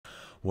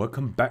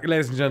Welcome back,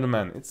 ladies and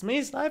gentlemen. It's me,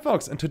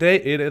 SlyfoX, and today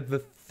it is the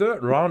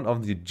third round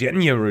of the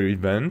January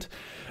event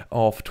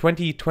of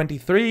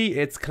 2023.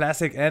 It's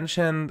Classic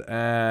Ancient,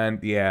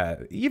 and yeah,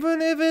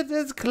 even if it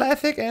is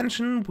Classic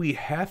Ancient, we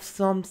have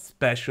some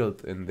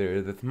specials in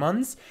there this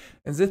month,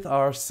 and these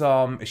are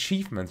some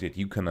achievements that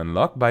you can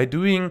unlock by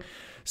doing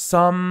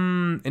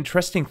some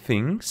interesting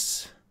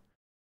things,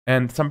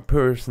 and some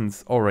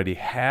persons already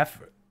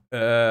have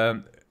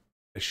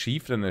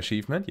achieved an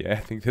achievement. Yeah, I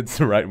think that's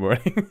the right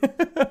wording.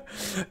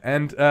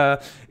 And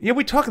yeah,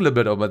 we talk a little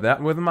bit about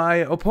that with my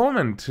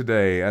opponent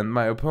today. And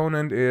my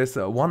opponent is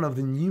one of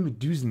the new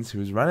Medusans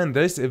who's running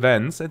these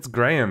events. It's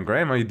Graham.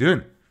 Graham, how you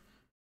doing?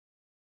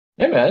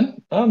 Hey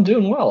man, I'm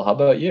doing well. How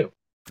about you?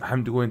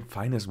 I'm doing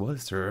fine as well,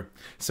 sir.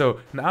 So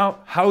now,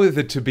 how is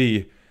it to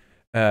be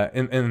on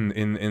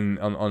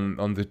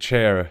the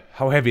chair?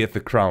 How heavy is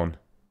the crown?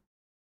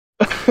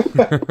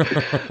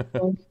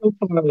 Well, so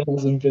far it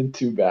hasn't been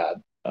too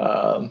bad.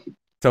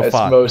 So It's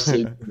far.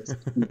 mostly just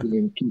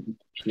keeping the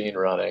machine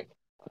running.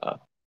 Uh,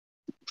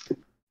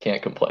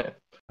 can't complain.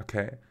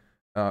 Okay.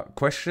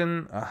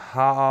 Question,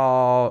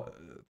 how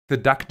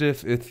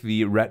deductive is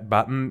the red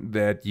button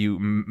that you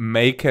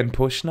make and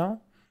push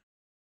now?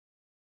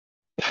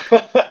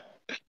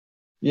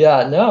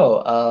 Yeah,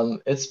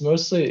 no. It's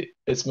mostly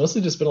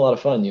just been a lot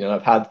of fun.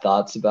 I've had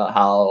thoughts about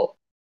how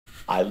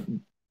I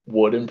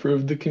would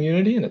improve the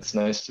community, and it's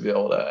nice to be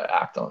able to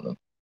act on them.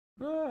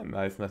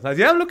 Nice, nice, nice.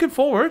 Yeah, I'm looking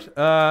forward.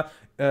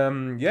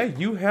 Yeah,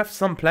 you have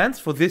some plans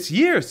for this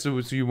year, so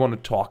you want to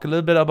talk a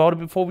little bit about it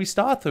before we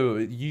start? So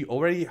you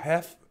already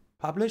have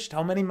published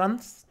how many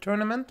months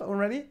tournament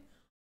already?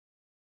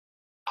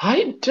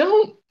 I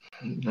don't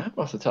Not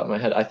off the top of my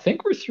head. I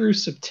think we're through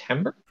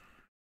September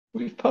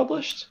we've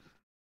published.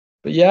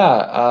 But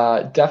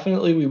yeah,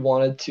 definitely we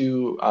wanted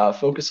to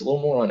focus a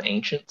little more on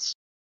ancients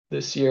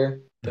this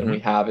year than we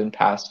have in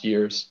past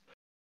years,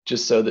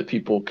 just so that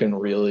people can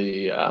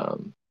really,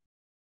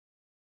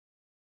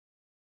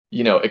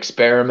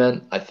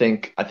 experiment. I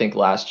think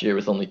last year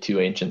with only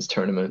 2 ancients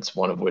tournaments,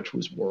 one of which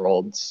was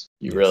Worlds,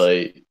 you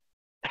really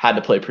had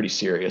to play pretty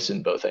serious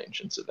in both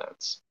ancients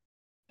events.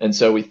 And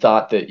so we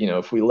thought that,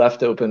 if we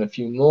left open a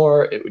few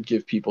more, it would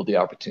give people the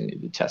opportunity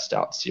to test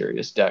out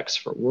serious decks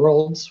for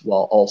Worlds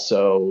while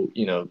also,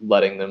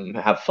 letting them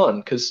have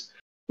fun. Because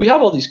we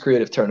have all these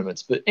creative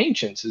tournaments, but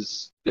Ancients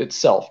is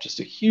itself just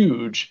a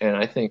huge and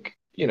I think,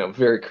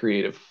 very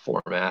creative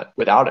format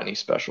without any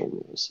special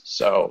rules.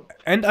 So,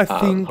 and I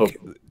think hope.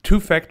 two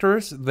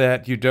factors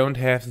that you don't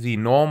have the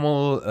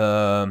normal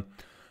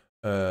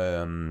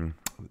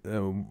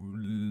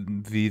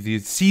the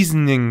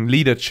seasoning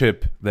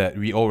leadership that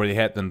we already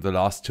had in the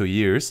last 2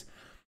 years,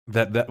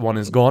 that one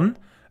is gone,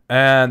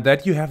 and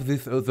that you have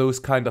those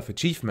kind of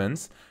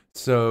achievements,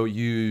 so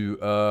you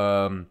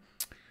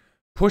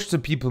push the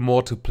people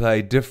more to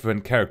play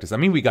different characters. I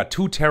mean, we got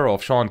 2 Terror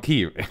of Sean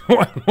Keep.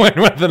 When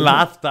was the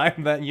last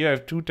time that you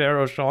have 2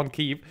 Terror of Sean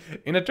Keep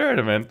in a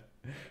tournament?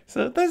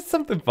 So that's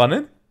something fun,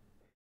 eh?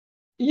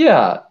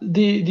 Yeah,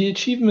 the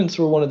achievements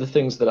were one of the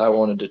things that I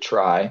wanted to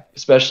try,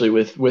 especially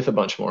with a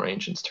bunch more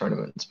Ancients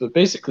tournaments. But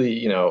basically,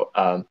 you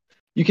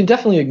can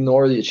definitely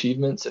ignore the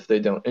achievements if they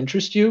don't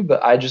interest you.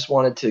 But I just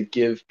wanted to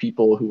give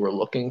people who were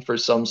looking for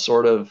some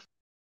sort of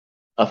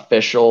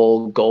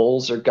official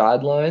goals or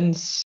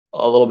guidelines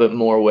a little bit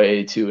more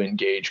way to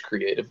engage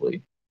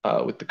creatively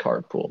with the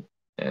card pool.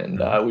 And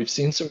we've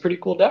seen some pretty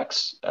cool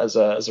decks as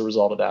a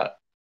result of that.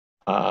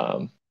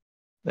 And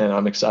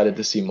I'm excited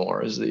to see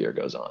more as the year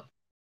goes on.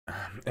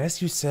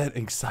 As you said,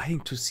 exciting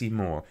to see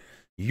more.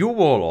 Your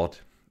Warlord,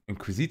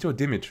 Inquisitor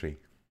Dimitri.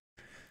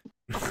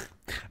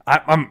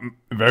 I'm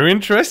very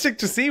interested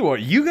to see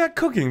what you got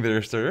cooking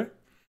there, sir.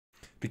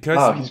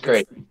 Because he's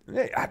great.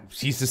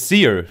 He's a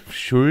seer.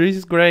 Sure,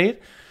 he's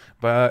great.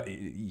 But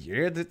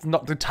yeah, that's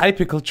not the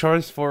typical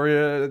choice for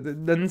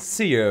the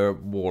seer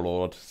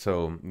Warlord.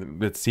 So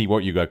let's see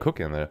what you got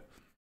cooking there.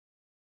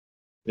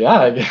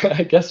 Yeah,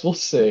 I guess we'll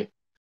see.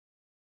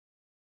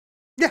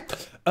 Yeah.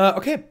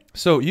 Okay.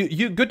 So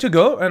you good to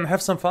go and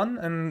have some fun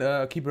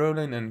and keep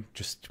rolling and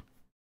just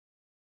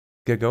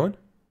get going.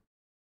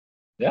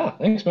 Yeah.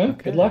 Thanks, man.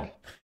 Okay. Good luck.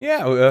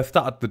 Yeah. We'll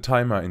start the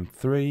timer in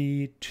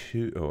 3,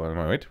 2. Oh, am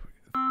I right?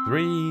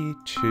 3,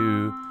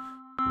 2,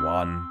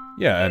 1.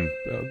 Yeah. And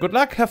good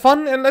luck. Have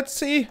fun. And let's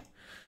see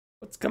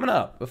what's coming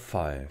up. A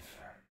 5.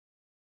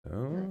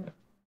 Oh.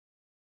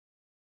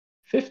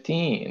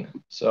 15.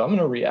 So I'm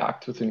gonna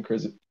react with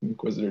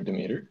Inquisitor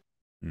Demeter.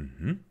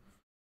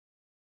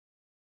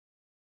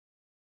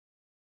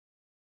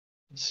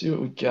 Let's see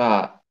what we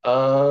got.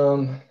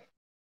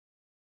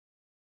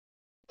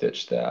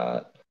 Ditch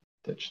that.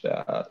 Ditch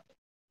that.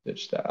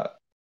 Ditch that.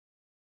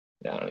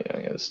 Yeah, I don't need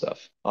any of this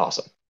stuff.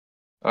 Awesome.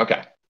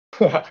 Okay.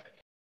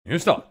 You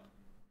start.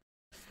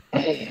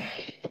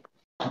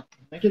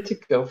 I get to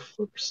go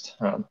first,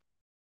 huh?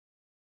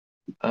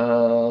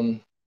 I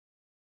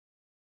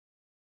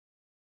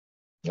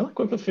like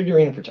with the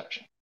figurine of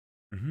protection.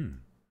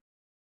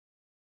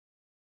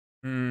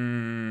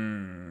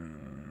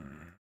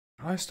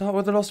 I start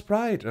with the Lost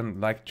Bride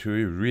and like to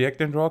react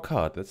and draw a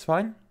card. That's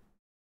fine.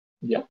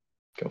 Yeah,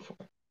 go for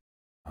it.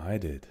 I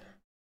did.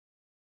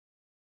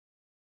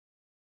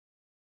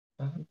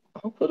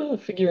 I'll put a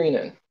figurine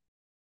in.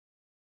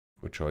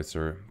 Good choice,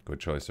 sir. Good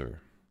choice, sir.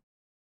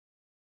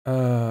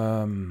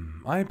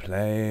 I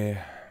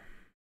play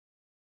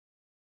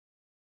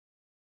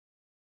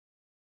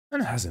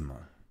an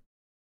Hazima.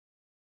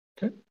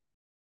 Okay.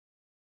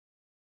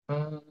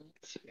 Let's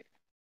see.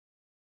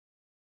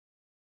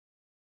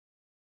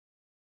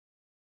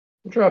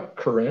 Drop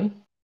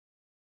Corinne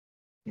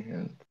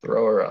and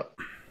throw her up.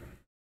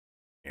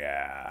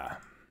 Yeah.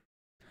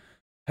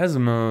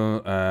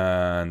 Hazima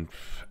and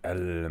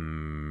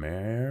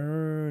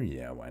Elmer.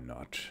 Yeah, why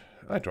not?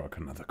 I draw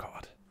another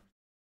card.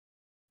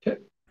 Okay.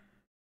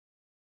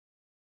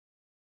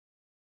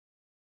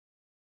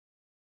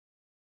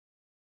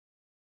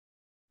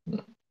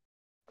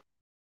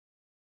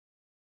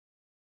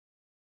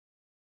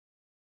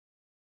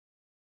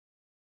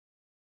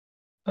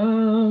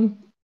 I'll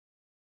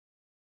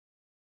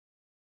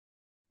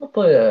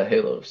play a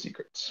Halo of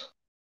Secrets.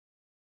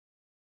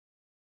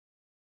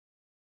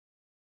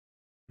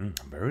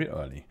 Very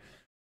early.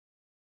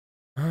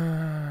 You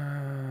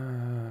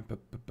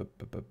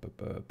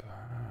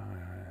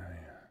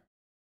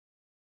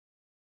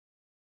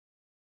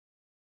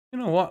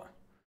know what?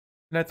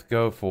 Let's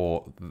go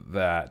for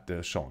that, the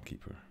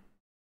Shawkeeper.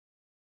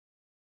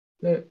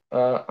 Okay.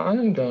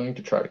 I'm going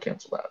to try to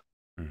cancel that.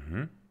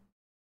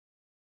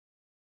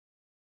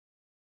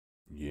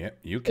 Yeah,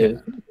 you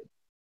can.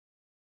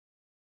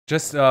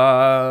 Just,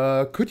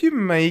 could you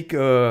make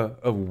a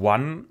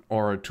 1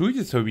 or a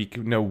 2 so we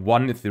can know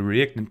 1 is the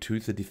react and 2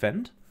 is the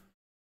defend?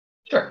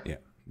 Sure. Yeah,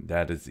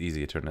 that is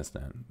easier to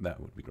understand. That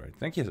would be great.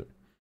 Thank you, sir.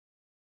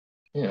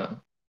 Yeah.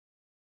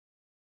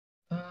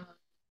 How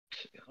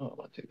do I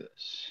want to do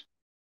this?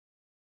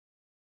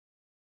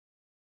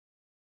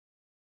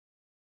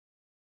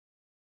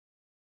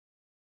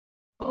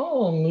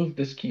 I'll move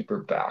this keeper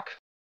back.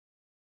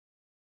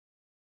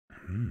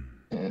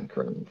 And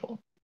Corinne fall.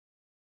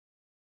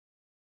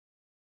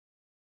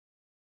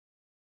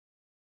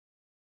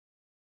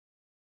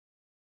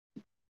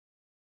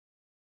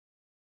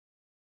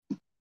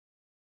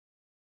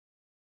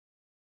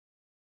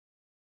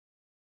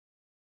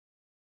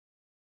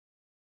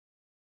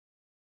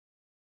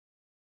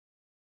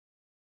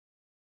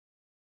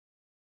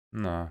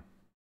 No.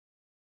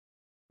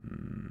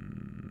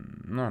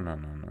 No.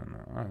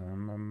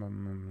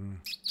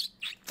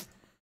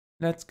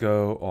 Let's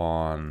go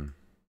on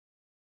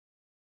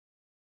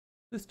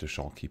this the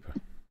Shawkeeper.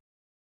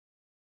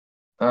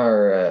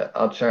 Alright,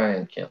 I'll try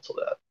and cancel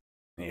that.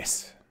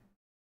 Yes.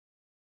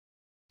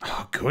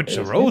 Oh, good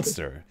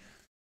roadster.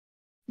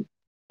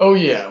 Oh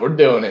yeah, we're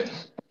doing it.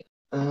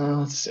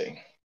 Let's see.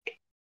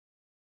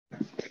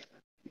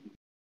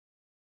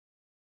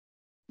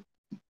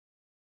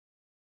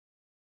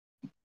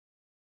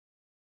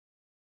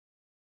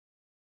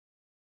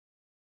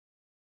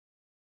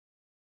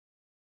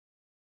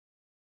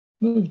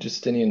 Move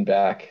Justinian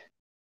back.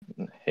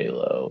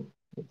 Halo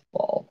with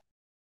ball.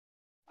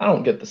 I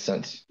don't get the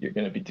sense you're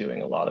going to be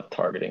doing a lot of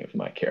targeting of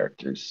my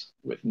characters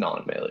with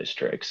non-melee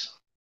strikes.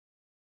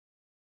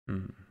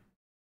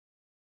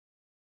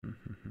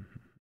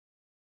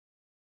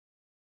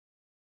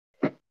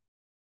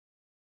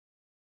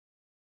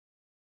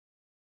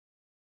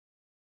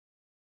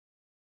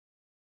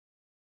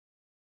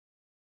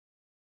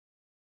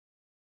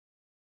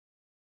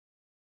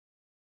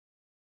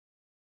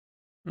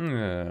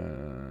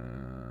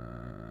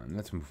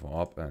 Let's move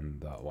up,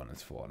 and that one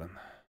is fallen.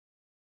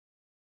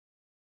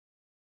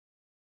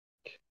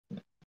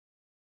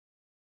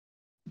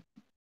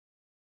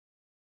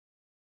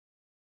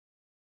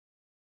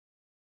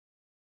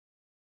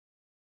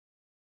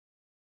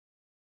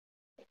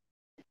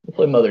 We'll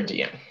play Mother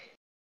DM.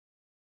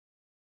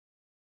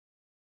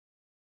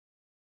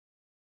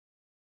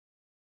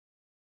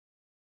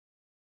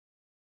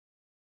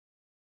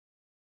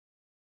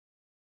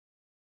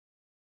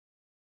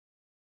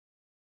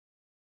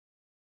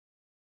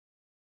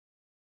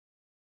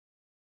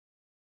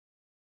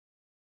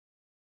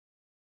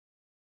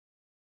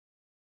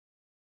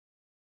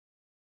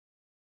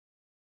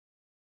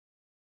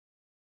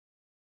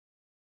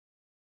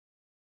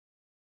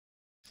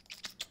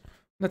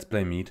 Let's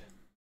play meat.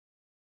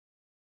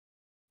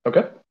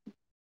 Okay.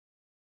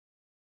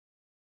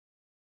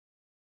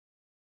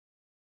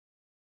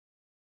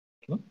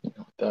 Well, you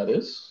know what that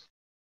is.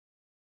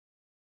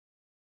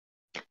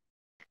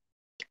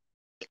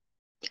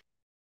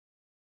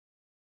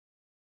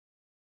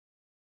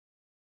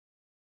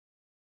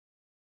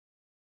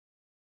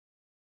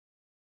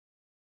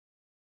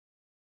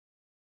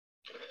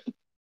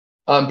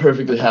 I'm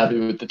perfectly happy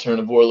with the turn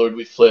of Warlord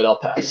we've played. I'll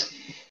pass.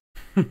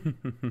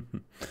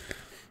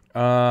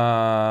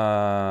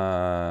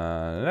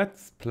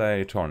 Let's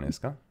play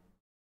Torniska.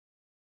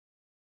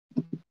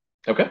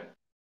 Okay.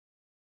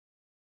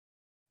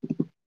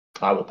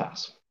 I will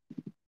pass.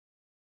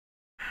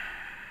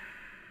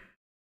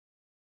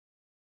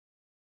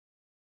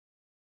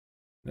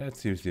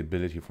 Let's use the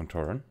ability from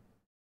Torin.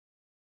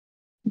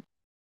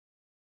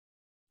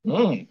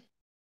 Mm.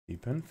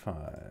 Deepen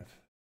 5.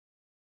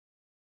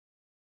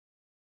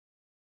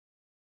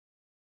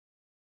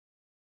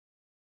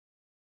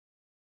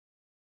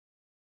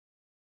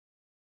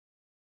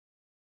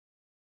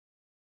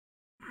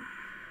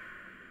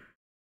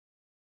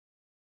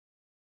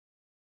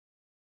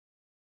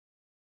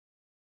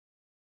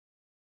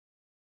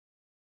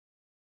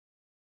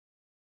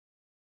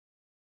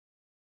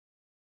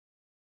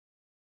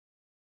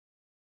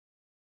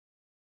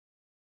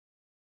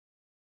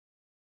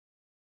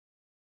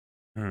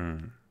 Hmm.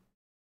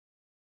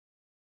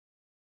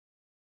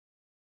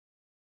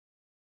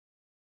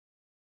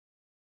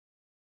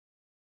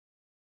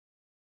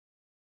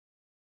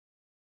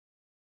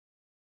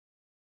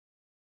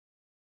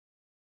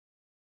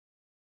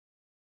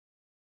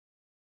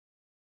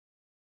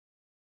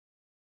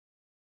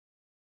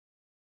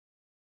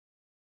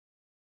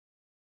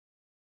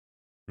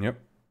 Yep.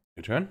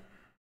 Your turn.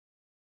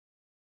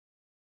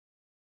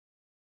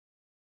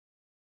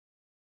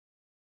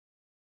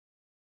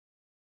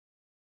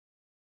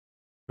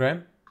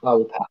 Graham? I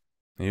will pass.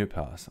 You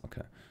pass.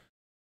 Okay.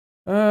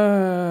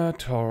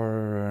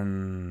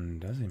 Torn.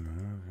 Does he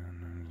move?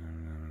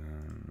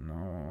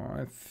 No,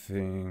 I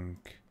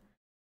think.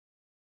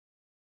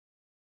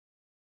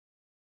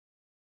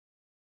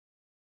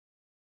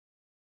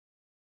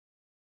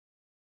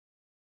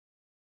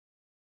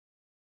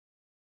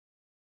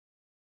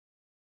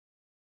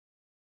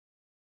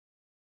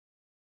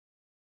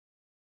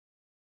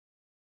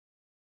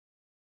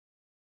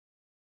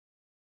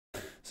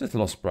 This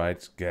Lost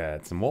Sprite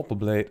gets a Morphle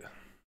Blade.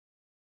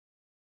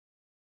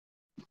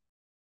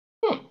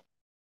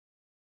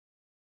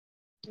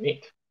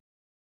 Neat.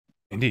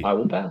 Indeed. I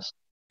will pass.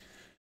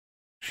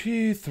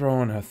 She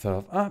thrown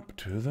herself up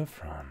to the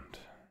front.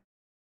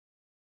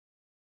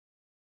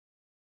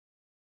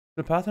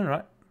 The pattern,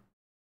 right?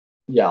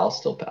 Yeah, I'll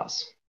still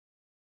pass.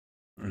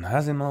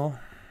 Hazimal.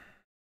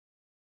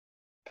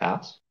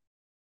 Pass.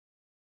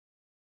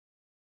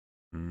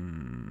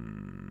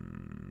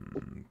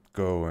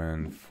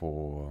 Going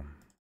for.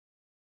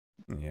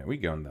 Yeah, we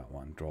go on that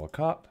one. Draw a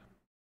card.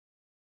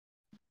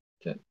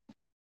 Okay.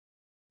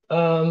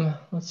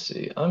 Let's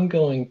see. I'm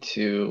going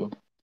to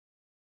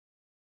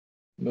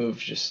move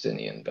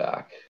Justinian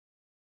back.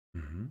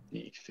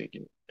 The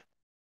figure.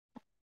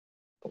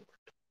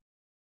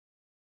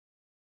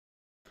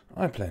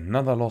 I play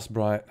another Lost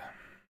Bright.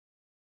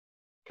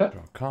 Okay.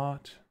 Draw a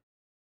card.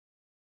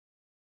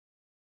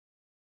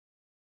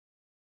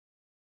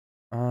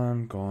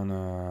 I'm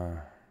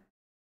gonna.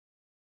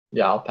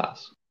 Yeah, I'll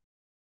pass.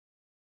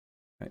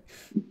 Okay.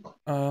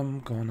 I'm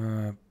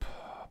gonna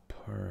pop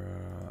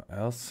her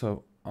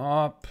also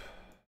up.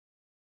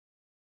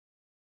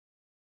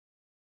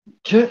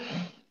 Okay.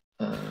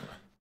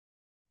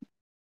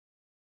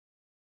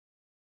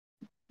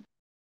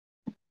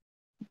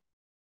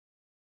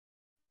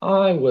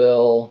 I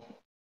will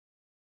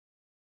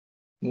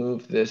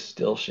move this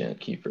Still Shan't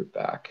Keeper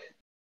back.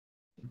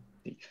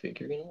 The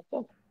figurine will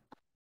fall.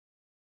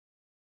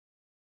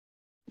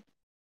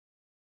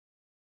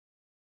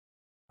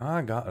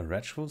 I got a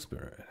Wretchful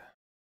Spirit.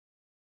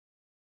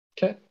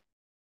 Okay.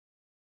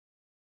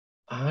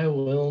 I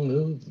will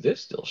move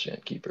this Still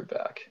Shan't Keeper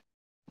back.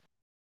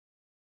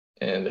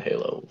 And the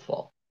Halo will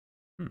fall.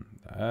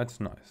 That's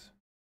nice.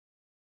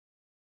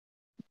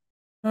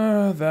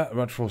 That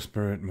Wretchful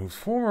Spirit moves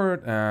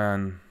forward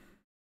and...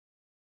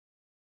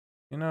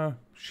 You know,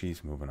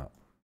 she's moving up.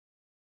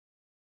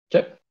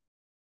 Okay.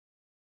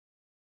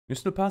 You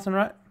still passing,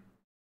 right?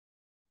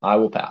 I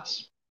will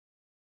pass.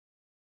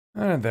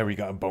 And there we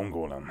got a Bone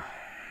Golem.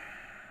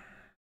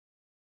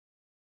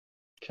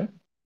 Okay.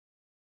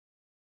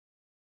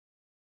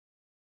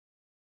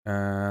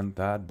 And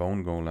that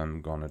Bone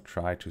Golem gonna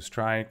try to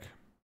strike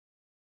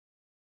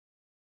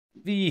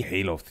the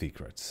Halo of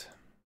Secrets.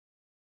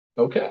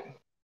 Okay.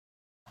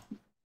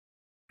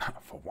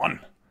 For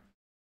one.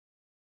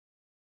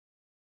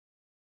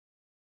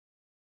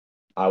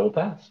 I will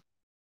pass.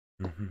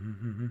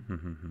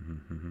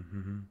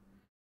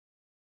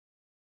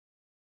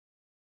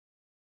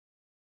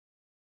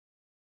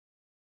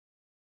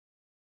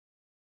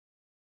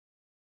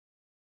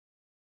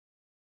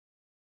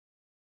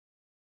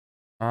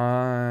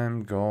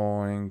 I'm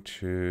going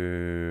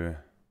to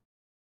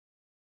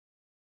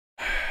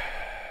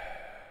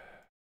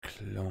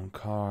clone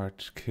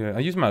card kill. I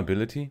use my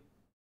ability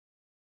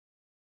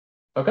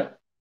Okay.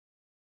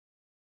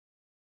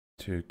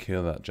 to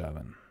kill that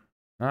Javelin.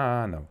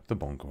 Ah, no, the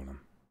Bone Golem.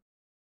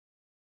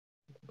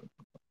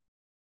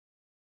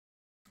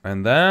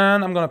 And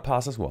then I'm gonna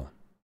pass as well.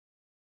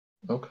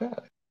 Okay.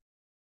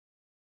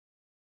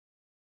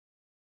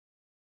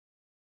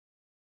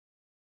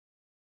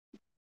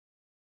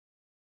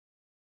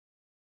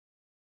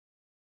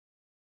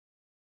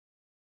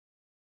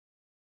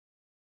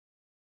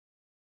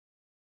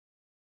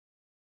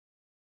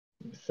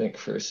 Let me think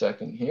for a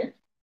second here.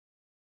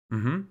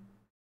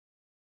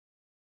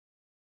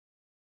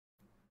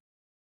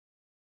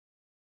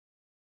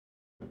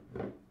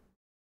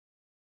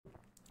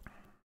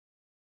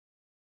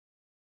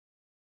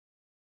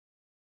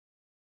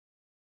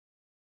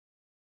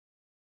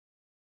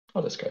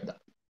 I'll discard that.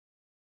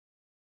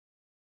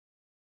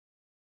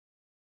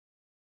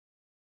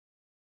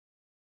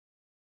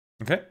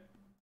 Okay.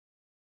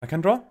 I can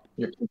draw.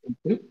 You're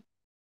complete.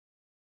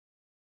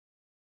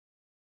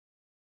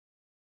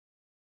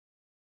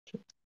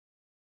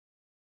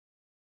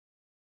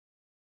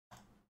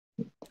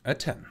 A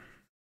 10.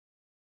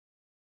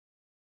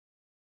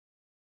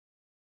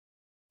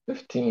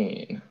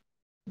 15.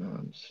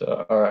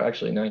 Or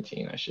actually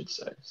 19, I should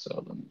say.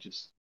 So let me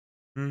just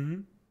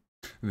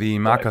The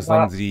markers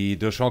on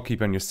the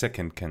shopkeeper and your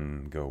second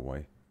can go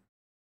away.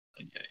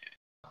 Yeah.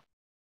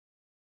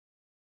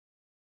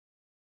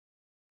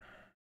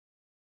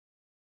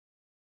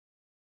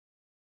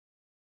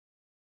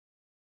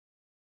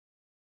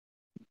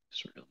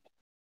 It's really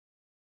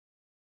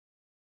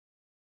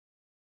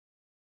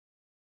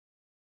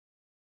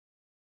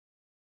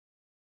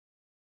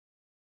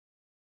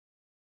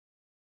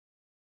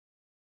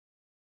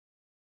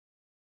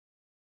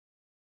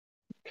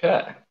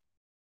okay.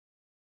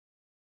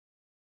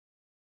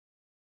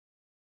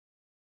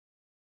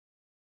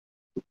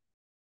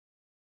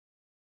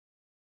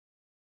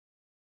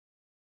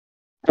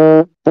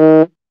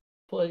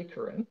 Play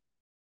Corinne.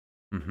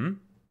 Mm-hmm.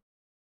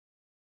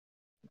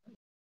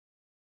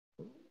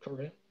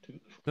 Corinne to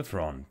The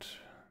front.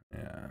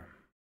 Yeah.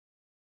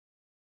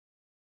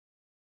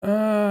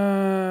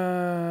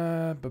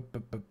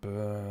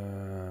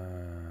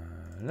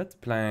 Let's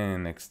play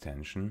an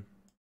extension.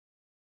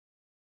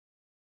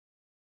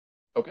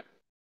 Okay.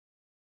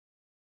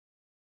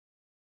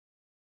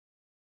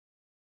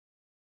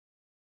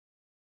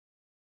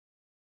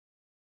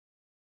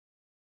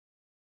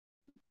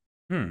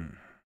 Hmm.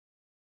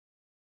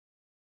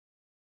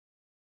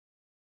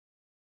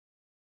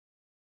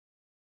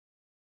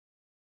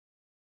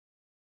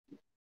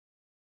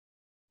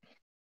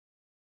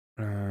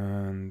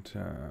 And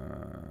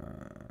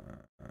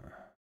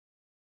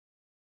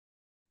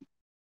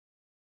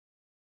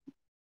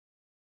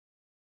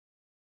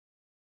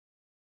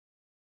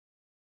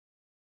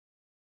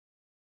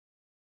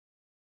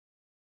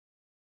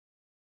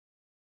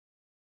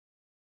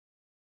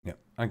yeah,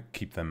 I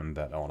keep them in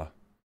that order.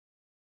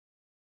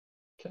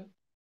 Okay.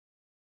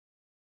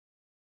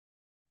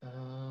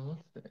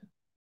 Let's see.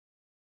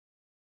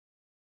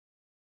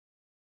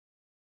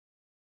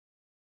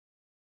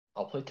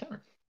 I'll play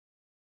tenor.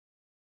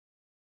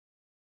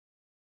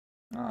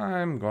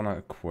 I'm gonna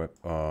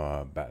equip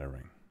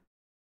battering.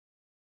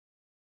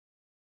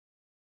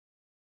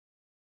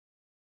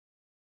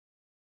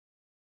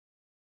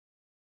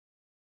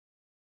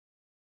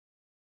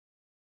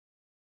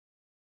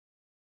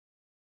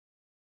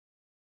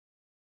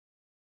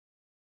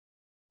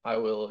 I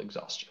will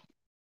exhaust you.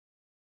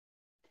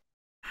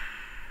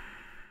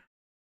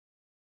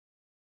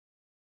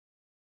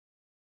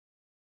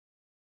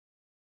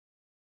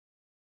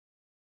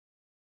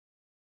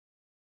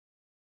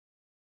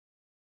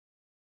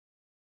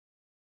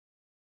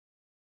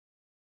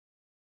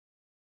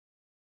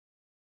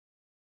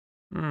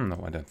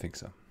 No, I don't think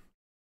so.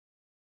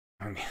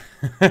 I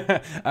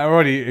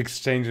already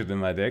exchanged it in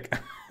my deck.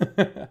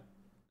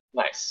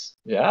 Nice.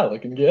 Yeah,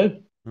 looking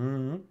good.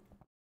 Mm-hmm.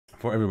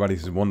 For everybody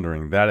who's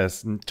wondering, that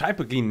is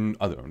typically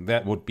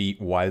that would be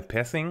wild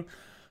passing.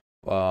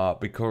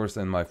 Because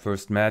in my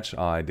first match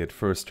I did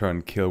first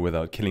turn kill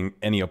without killing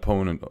any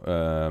opponent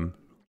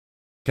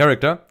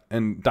character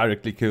and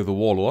directly kill the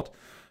Warlord.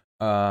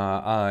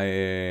 I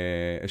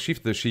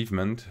achieved the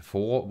achievement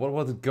for, what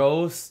was it,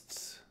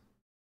 Ghost?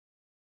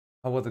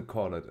 How was it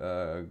called?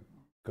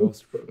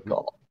 Ghost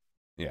Protocol.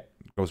 Yeah,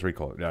 Ghost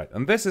Recall, right.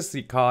 And this is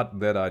the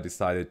card that I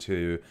decided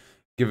to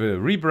give it a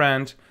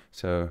rebrand.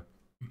 So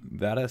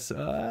that is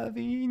the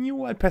new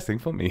white passing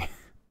for me.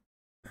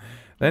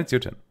 Then it's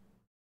your turn.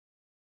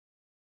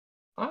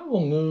 I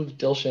will move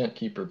Dilshant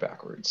Keeper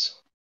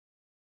backwards.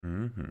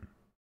 Mm-hmm.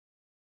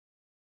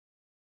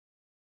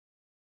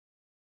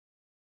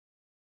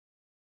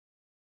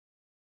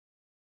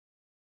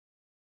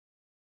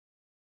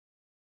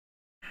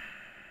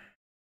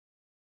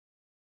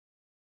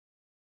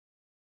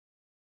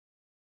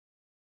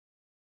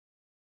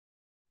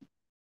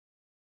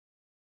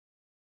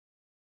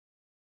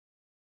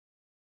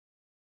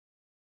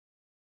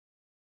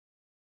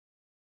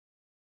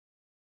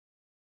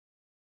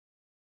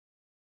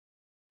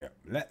 Yeah,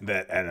 let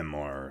that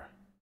animal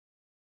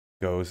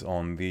goes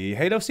on the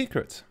Halo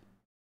Secrets.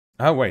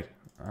 Oh, wait.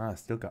 I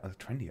still got a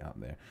 20 out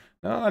there.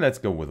 Oh, let's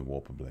go with a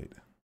Warper Blade.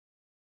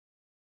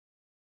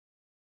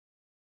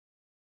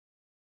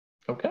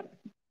 Okay.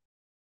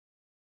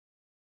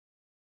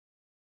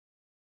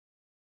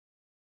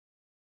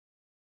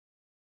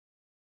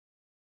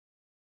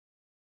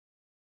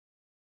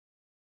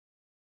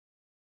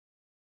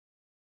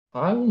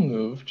 I will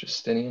move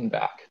Justinian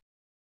back,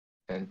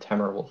 and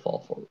Temer will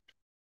fall forward.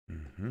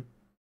 Mm-hmm.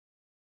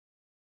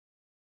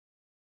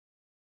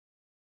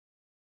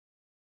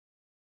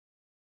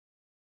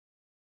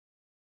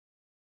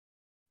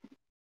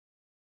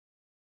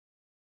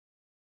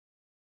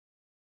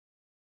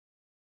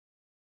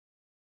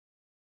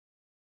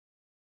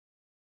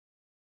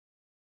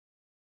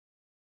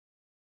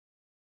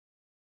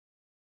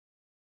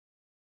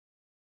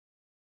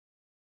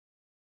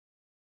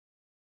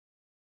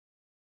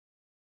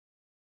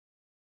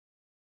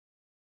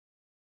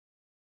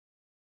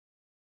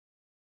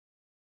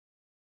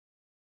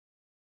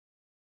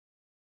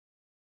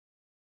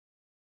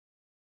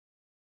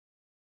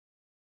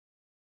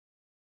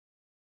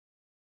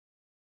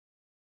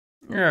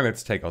 Yeah,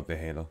 let's take out the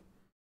Halo.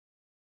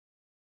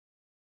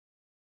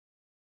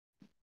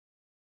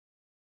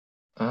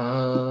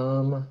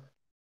 Um,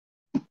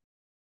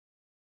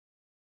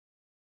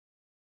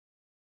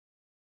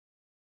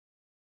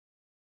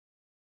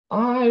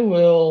 I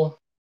will.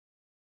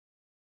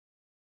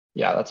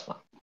 Yeah, that's fine.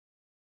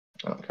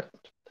 Okay.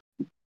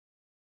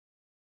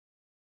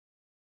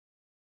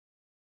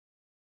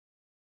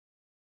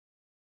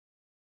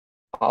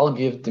 I'll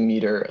give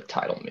Demeter a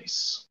tidal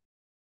mace.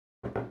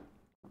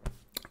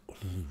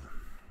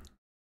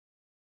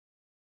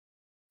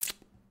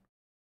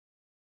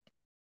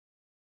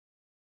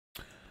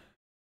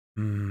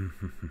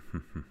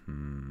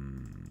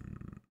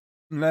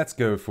 Let's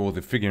go for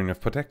the figurine of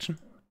protection.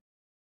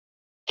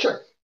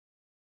 Sure.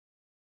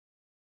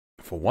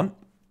 For 1.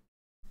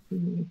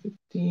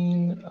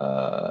 15.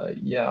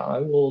 Yeah, I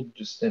will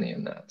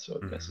Justinian that, so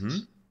it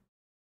misses.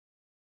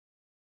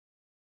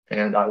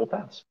 And I will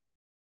pass.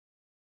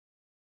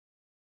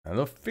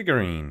 Hello,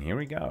 figurine. Here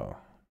we go.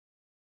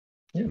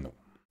 Yeah. No.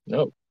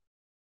 No.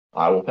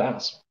 I will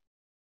pass.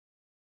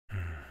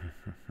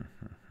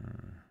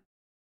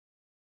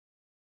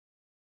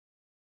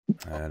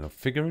 Hello,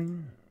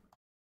 figurine.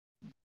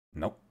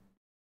 Nope.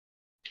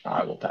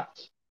 I will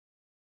pass.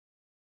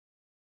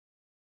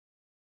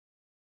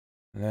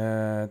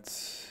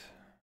 Let's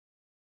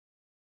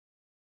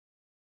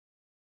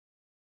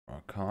draw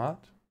a card.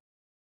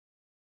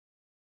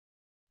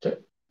 Okay.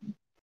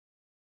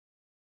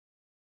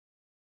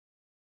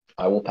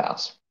 I will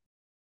pass.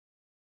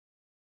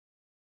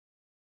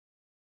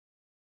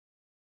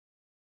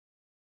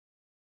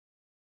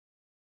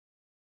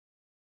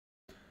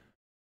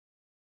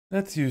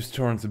 Let's use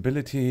Torrent's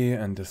ability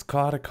and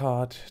discard a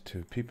card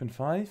to peep in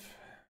 5.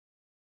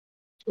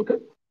 Okay.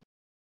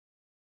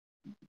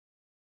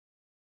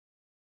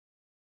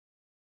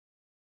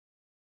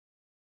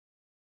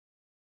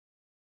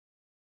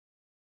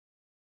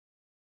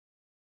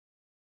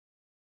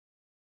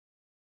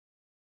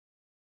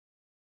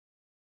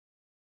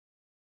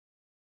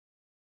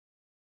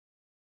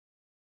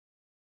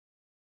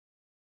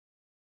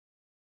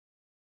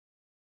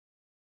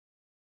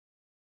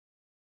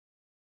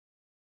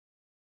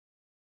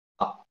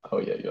 Oh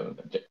yeah, you have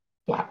a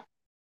wow.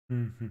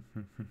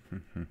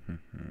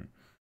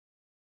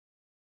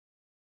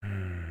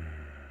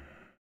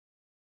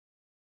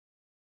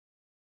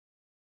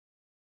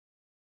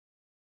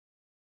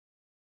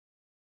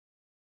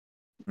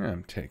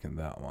 I'm taking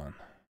that one.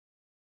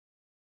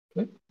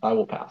 Okay. I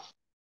will pass.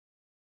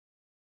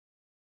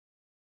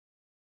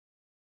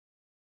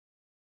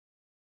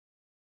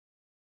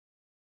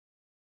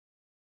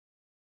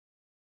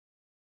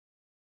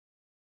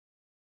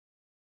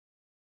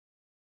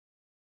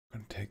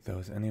 I'm gonna take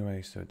those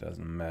anyway, so it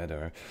doesn't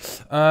matter.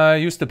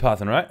 Use the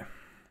pattern, right?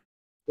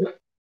 Yep.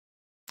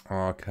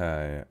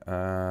 Okay.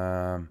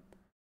 I'm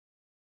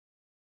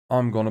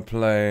gonna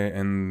play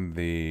in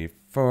the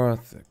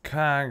 4th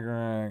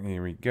Saga.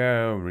 Here we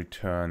go.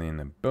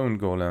 Returning a bone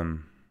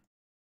golem.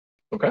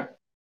 Okay.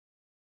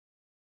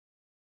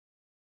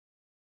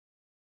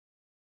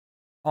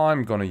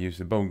 I'm gonna use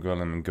the bone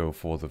golem and go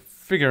for the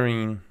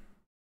figurine.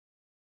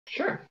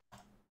 Sure.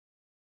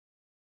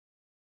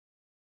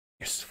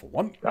 Yes, for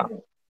 1. Got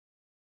it.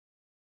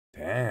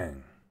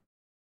 Dang.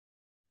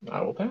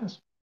 I will pass.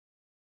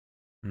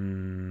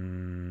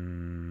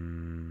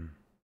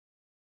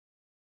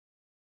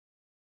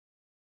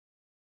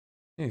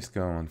 He's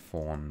going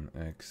for an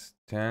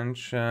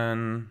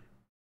extension.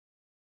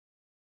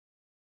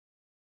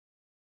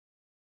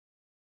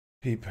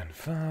 Peep in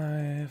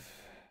 5.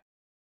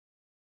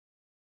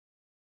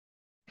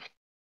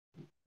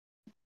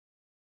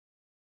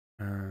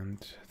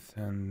 And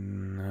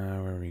then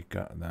where we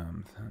got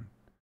them then.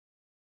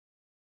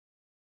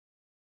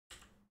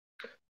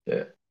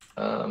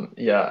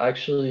 Yeah,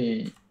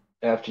 actually,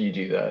 after you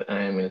do that,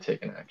 I am going to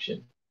take an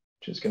action,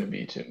 which is going to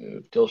be to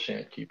move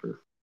Dilshant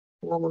Keeper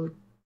forward.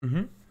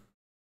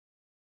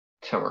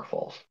 Tower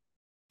Falls.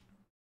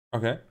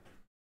 Okay.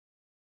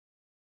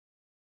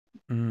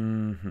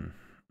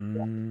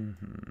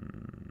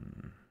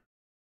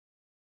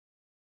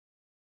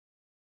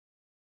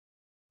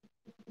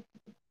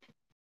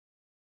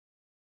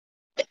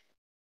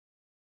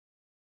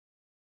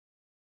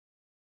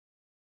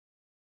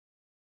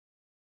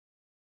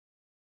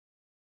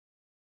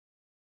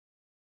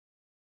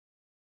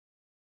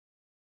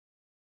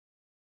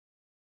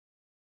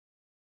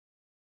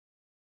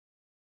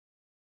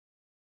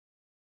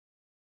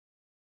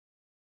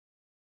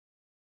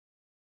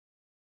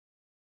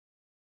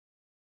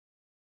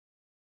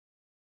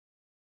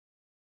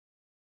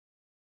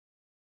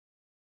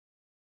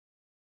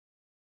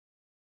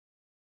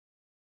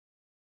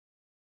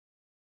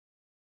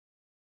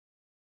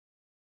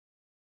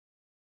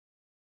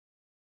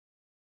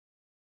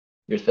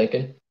 You're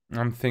thinking?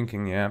 I'm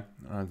thinking, yeah,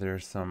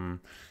 there's some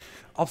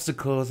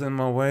obstacles in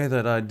my way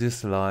that I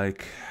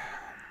dislike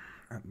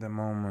at the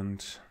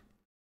moment.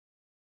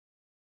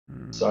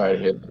 Sorry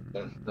to hear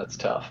that. That's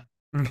tough.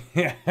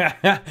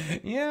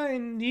 Yeah,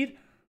 indeed.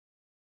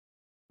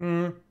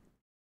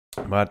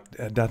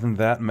 But doesn't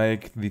that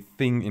make the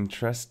thing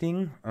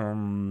interesting?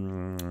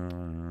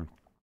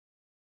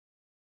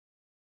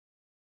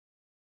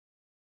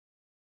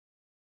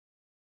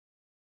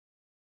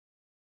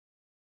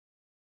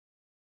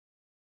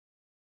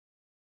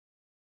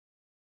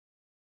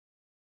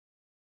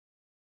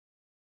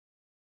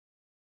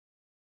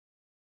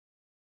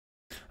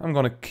 I'm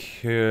gonna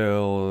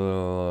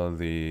kill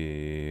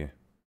the...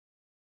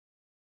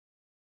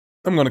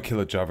 I'm gonna kill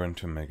a Wyvvyrn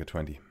to make a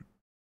 20.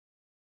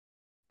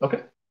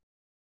 Okay.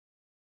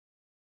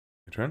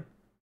 Your turn?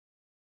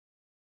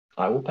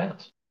 I will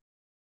pass.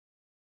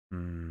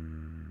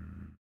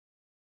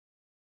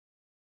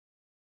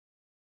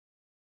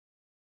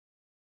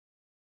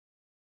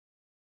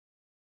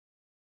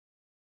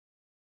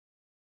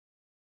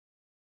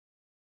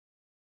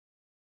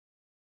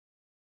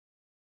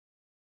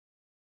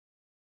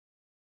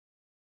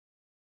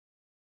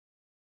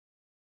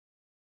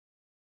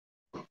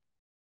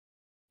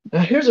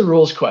 Now here's a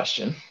rules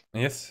question.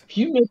 Yes. If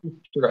you make a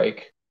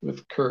strike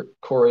with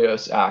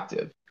Corios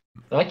active,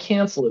 and I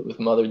cancel it with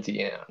Mother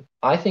Deanne,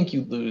 I think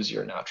you lose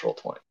your natural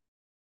 20.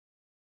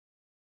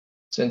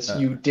 Since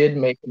you did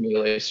make the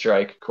melee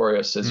strike,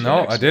 Corios says your no,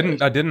 next I didn't.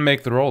 melee. I didn't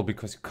make the roll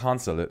because you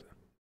cancel it.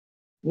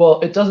 Well,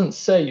 it doesn't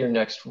say your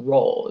next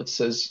roll. It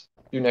says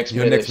your next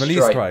melee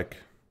strike.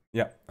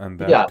 Yeah, and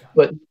that... Yeah,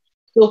 but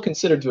still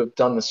considered to have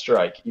done the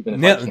strike,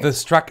 even if I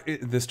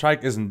the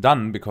strike isn't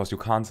done because you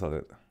cancel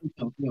it.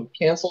 No,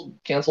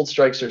 canceled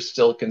strikes are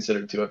still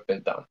considered to have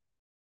been done.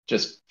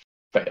 Just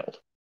failed.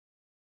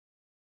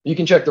 You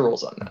can check the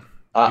rules on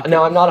that.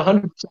 Now, I'm not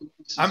 100%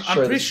 I'm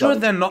pretty sure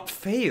they're not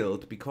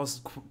failed because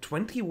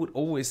 20 would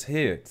always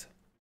hit.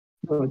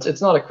 No,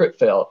 it's not a crit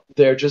fail.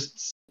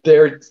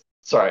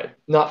 Sorry,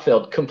 not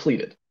failed,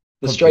 completed.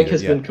 The strike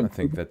has been completed. I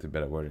think that's a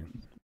better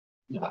wording.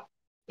 Yeah,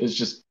 it's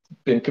just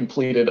been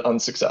completed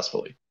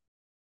unsuccessfully.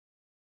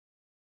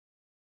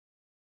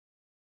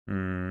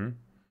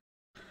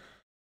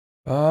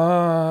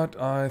 But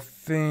I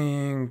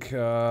think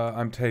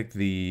I'm take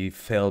the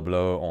fail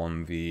blow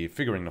on the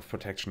figurine of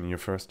protection here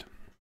first.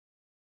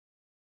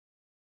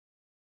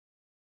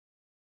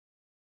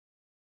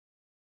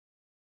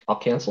 I'll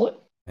cancel it.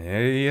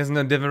 He isn't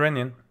a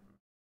Wyvvyrnian.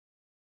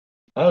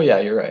 Oh yeah,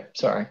 you're right.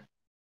 Sorry.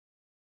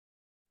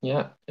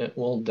 Yeah, it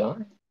will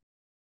die.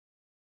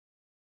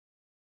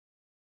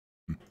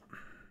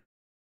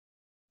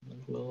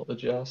 We'll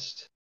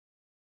adjust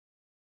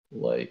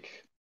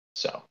like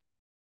so.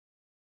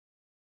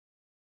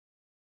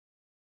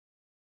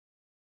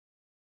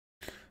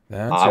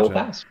 I will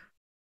pass.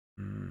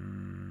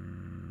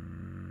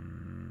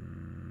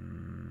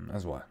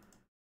 As well.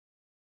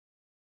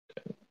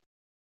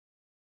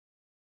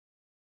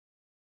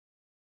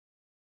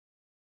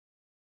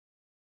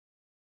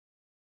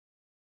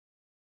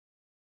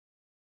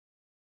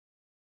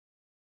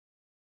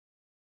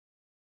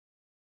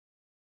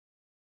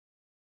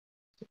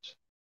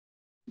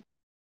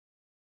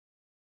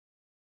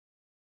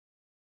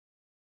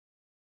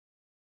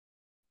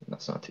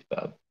 That's not too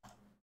bad.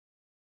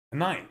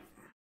 9.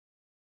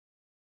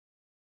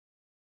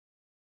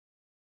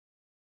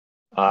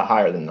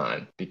 Higher than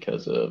 9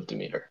 because of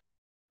Demeter.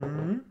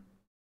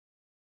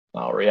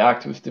 I'll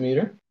react with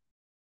Demeter.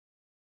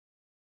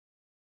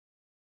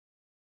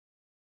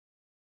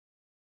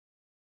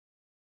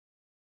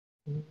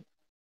 It's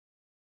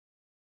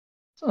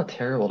not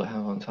terrible to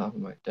have on top of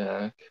my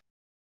deck.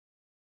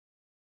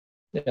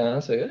 Yeah,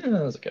 that's okay.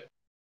 That's okay.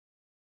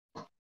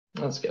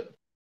 That's good.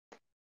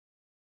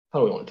 How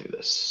do we want to do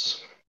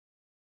this?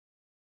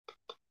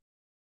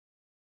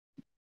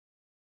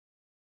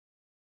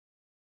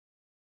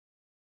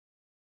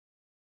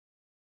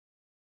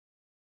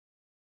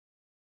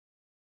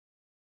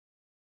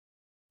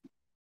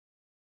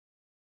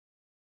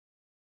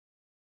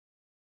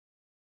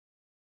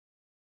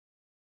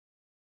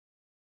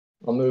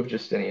 I'll move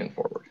Justinian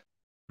forward.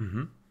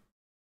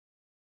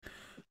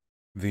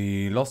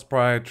 The Lost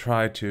Bride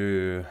tried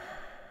to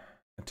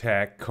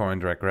attack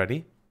Corindrack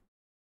ready.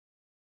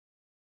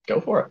 Go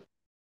for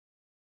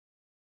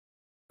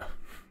it.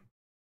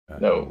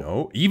 No.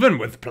 No. Even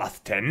with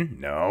 +10,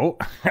 no.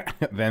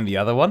 Then the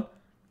other one.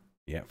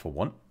 Yeah, for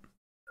 1.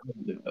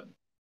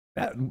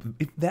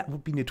 If that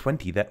would be a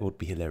 20, that would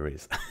be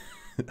hilarious.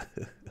 Yeah,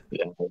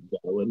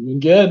 that would have been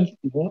good.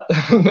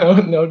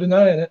 No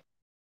denying it.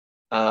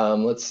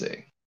 Let's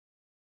see.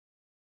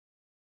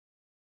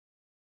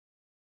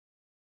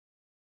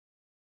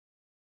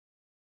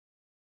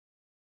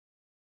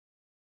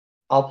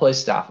 I'll play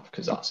Staff of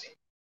Kazazi.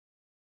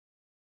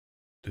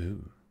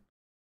 Ooh.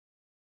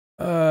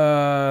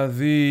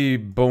 The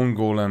Bone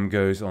Golem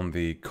goes on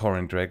the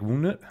Corindrack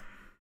wounded.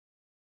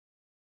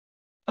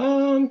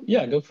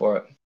 Yeah, go for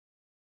it.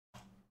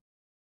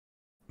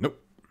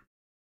 Nope.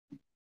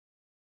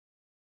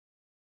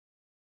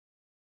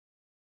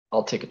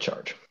 I'll take a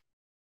charge.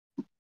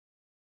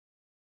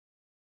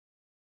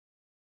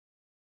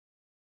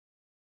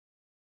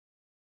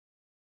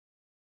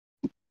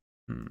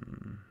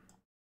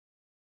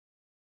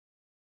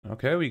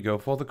 Okay, we go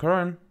for the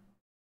Corin.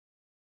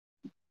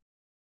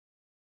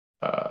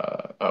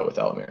 Oh, with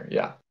Elamir,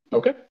 yeah.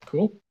 Okay,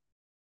 cool.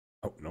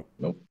 Oh, no.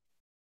 Nope.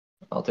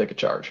 I'll take a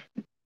charge.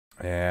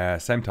 Yeah,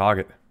 same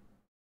target.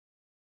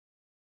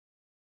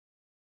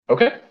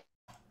 Okay.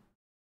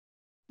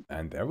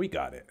 And there we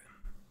got it.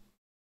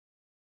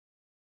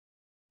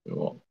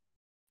 Cool.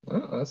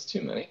 Well, that's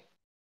too many.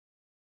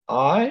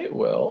 I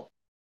will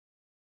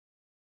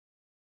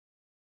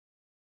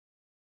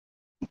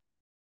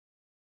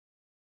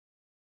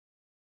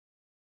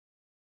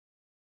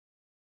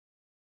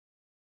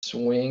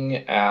swing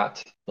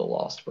at the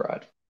Lost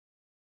Bride.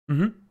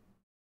 Mm-hmm.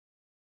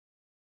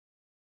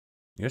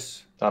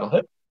 Yes. That'll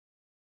hit.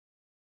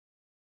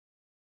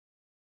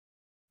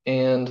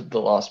 And the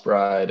Lost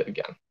Bride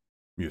again.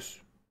 Yes.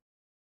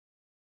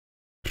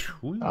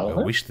 Phew, I That'll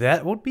hit. wish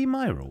that would be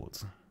my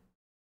rolls.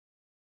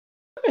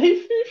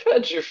 You've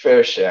had your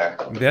fair share.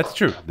 That's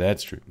true.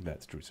 That's true.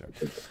 That's true, sir.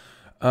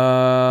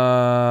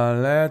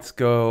 Let's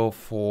go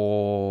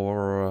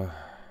for...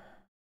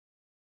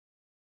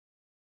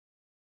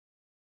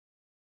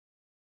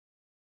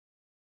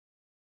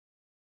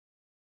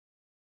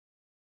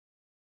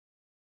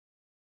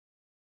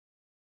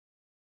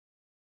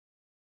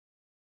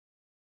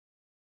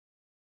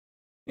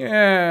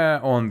 Yeah,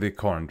 on the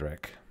corn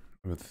drag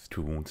with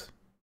 2 wounds.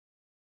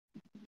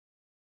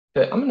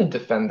 Okay, I'm going to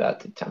defend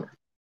that to Temmer.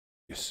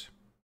 Yes.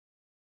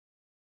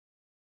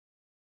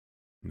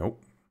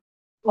 Nope.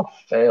 I'll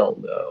fail,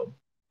 though.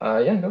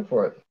 Yeah, go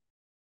for it.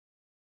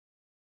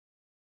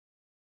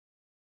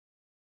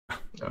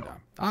 No.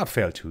 I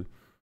failed too.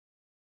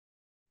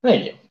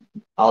 Thank you.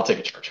 I'll take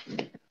a charge.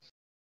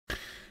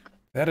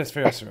 That is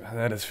fair, sir.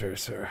 That is fair,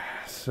 sir.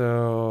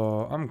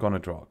 So, I'm gonna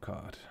draw a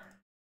card.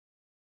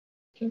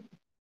 Okay.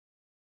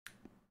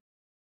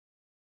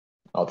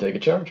 I'll take a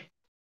charge.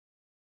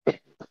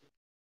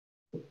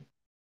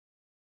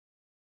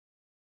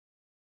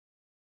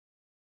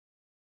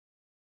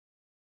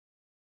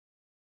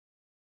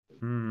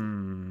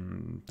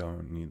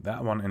 Don't need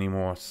that one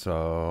anymore,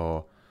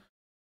 so...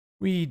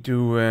 We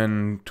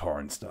doing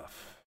torn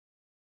stuff.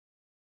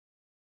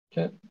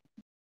 Okay.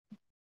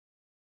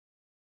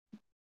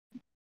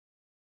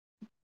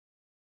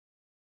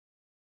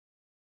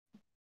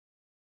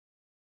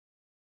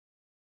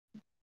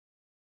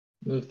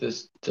 Move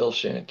this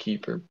Dilshan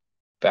Keeper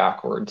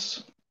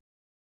backwards.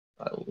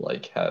 I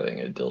like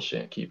having a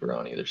Dilshan Keeper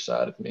on either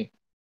side of me.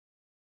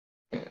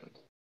 And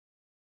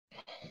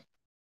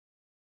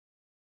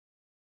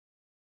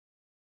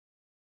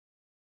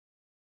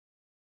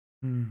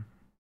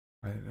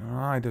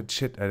I did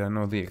shit. I don't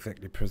know the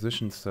exact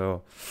position,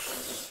 so...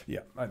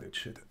 Yeah, I did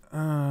shit.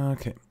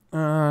 Okay.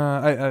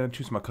 I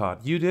choose my card.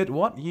 You did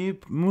what? You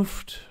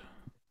moved...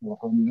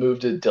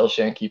 moved a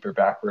Dilshan Keeper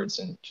backwards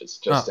and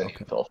just an okay.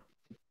 infill.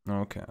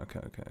 Okay.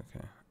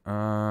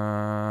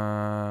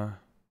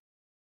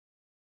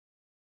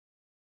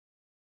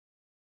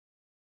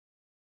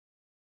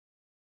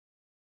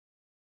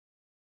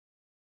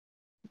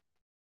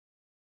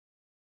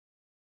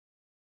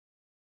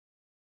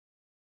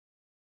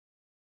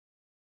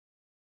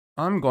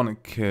 I'm gonna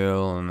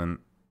kill an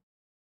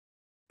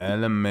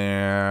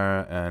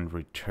Elamare and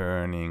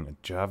returning a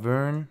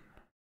Wyvvyrn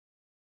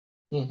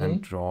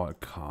and draw a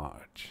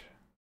card.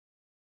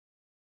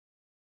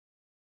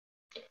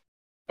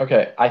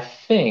 Okay, I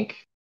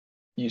think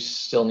you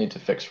still need to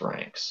fix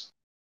ranks.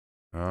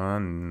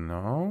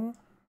 No.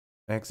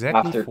 Exactly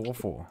After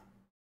 4/4.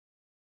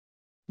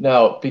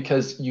 No,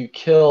 because you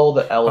kill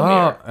the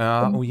Elamir.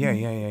 Oh yeah.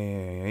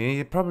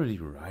 You're probably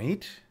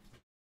right.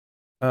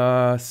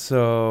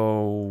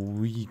 So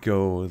we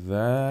go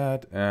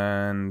that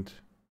and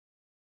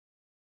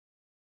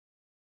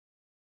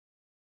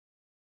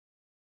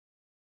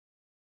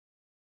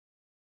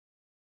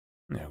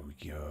there we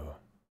go.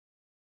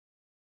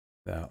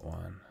 That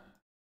one.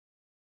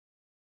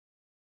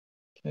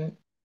 Okay.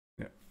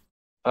 Yeah.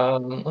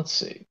 Let's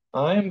see.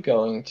 I'm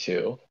going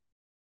to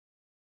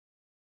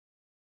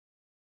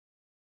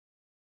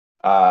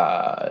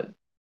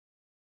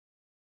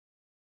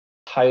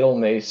Tidal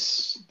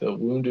Mace the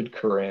Wounded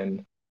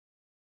Corinne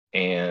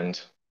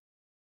and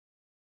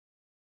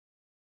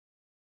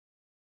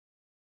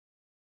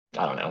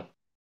I don't know.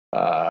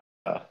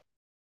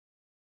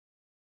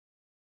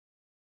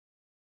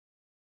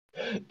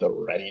 The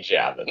Ready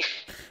Javelin.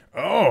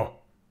 Oh,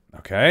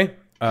 okay.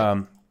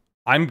 I'm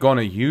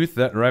gonna use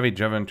that Ready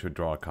Javelin to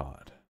draw a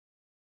card.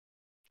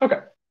 Okay,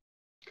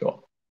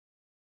 cool.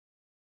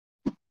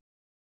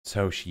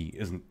 So she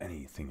isn't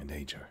anything in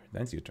danger.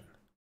 That's your turn.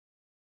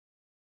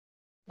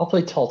 I'll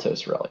play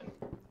Taltos Relic.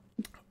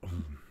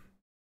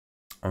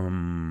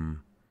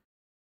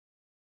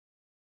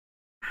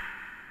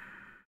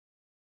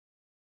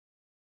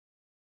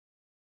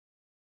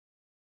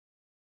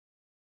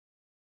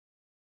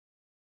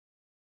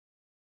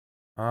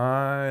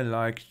 I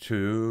like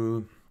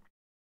to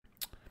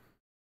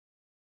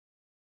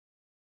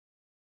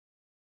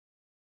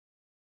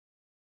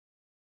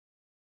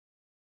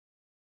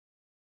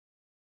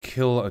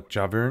kill a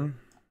Wyvvyrn.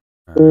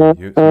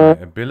 Use my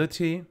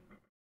ability.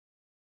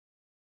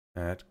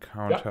 Add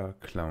counter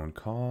clone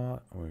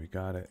card. Oh, we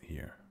got it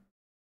here.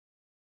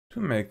 To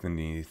make the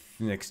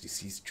next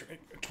DC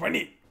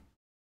 20.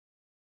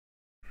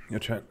 Your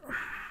turn.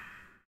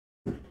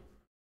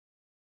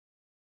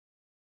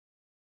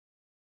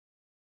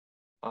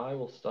 I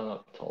will stun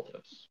up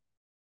Taltos.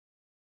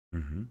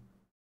 Mm-hmm.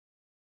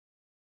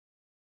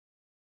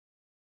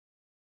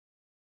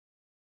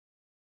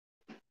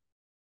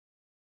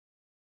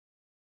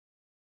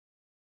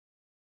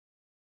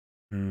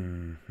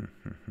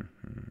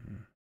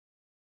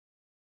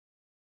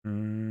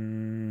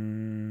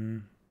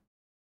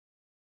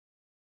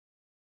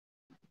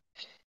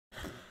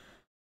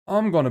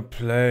 I'm gonna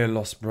play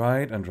Lost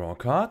Bride and draw a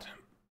card.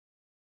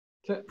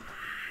 Okay.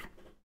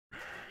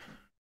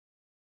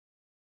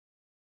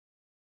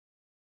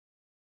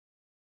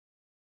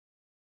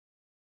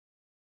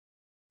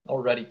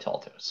 Already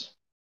Taltos.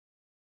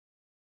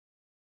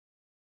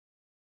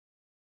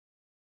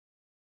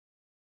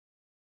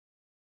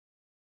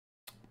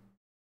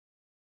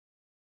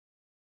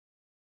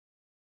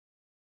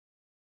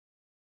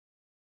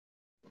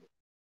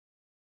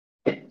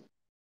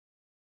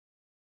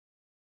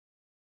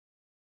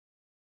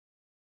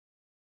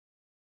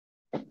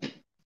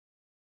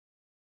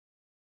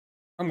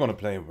 I'm gonna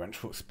play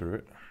Vengeful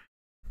Spirit.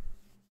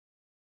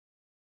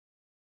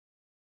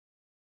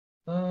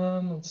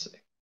 Let's see.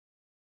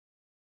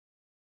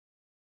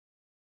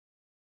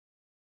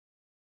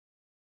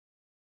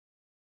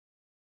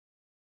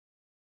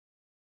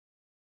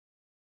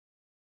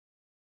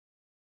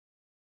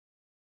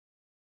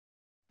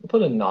 We'll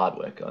put a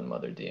Nodwick on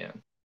Mother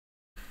Deanne.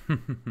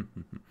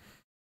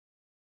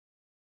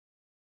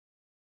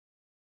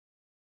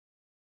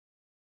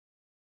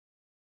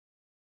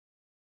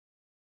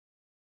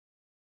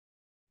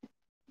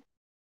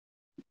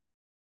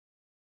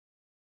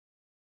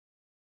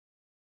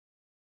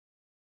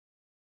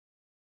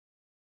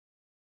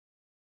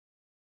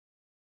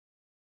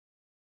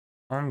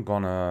 I'm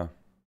gonna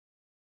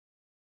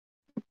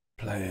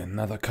play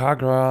another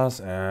Cargrass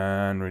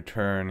and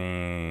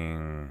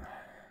returning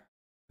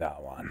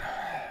that one.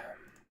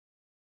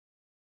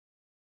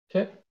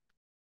 Okay.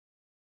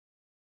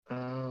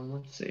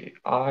 Let's see.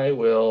 I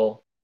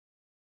will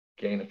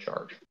gain a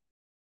charge.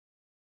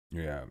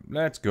 Yeah,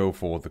 let's go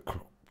for the.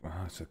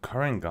 So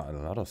current got a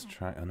lot of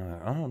strike.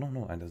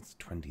 No, that's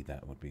 20.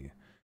 That would be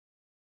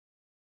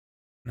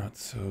not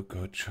so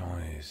good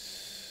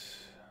choice.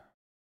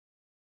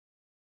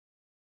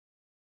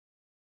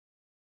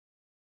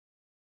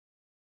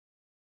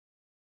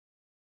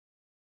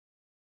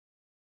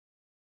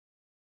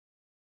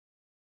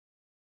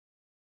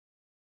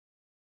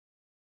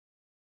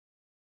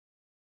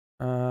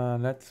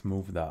 Let's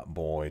move that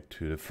boy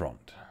to the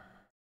front.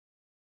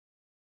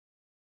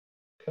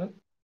 Okay.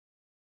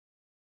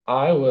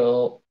 I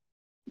will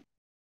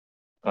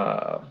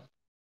gain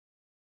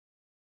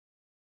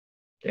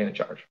a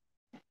charge.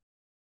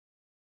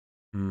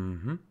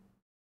 Mm-hmm.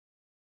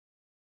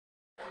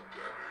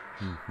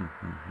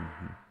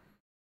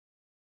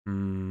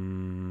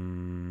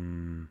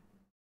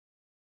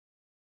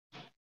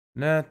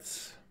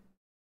 Let's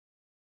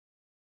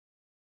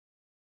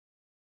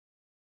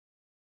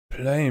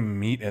play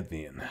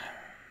MEDIEN.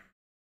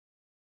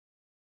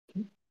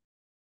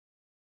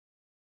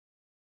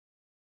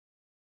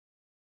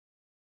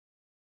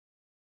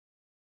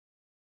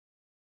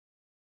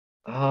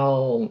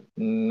 I'll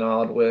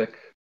Nodwick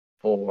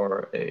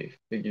for a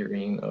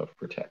figurine of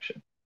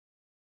protection.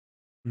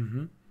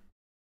 Mm-hmm.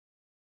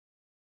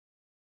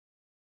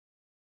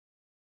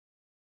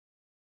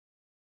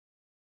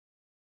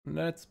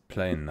 Let's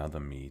play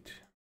another meat.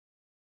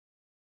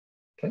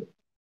 Okay.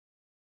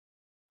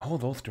 Oh,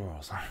 those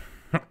draws.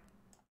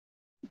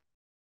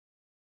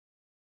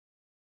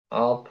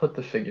 I'll put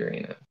the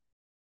figurine in.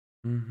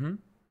 Mm-hmm.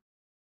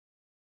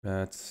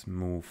 Let's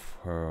move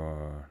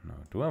her. No,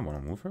 do I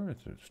want to move her?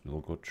 It's still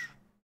good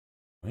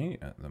way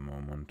at the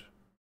moment.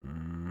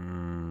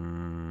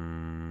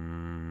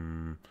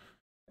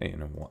 Hey, you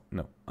know what?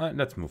 No,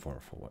 let's move her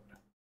forward.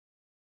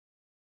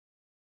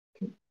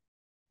 Okay.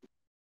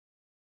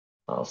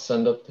 I'll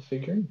send up the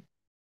figurine.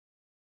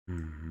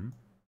 Mm-hmm.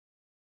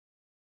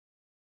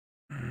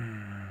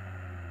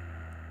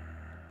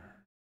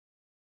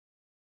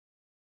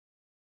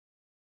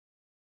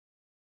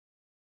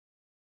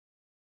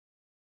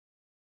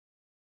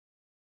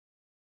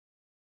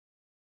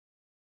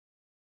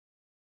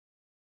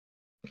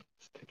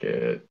 Stick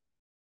it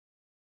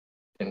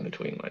in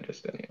between my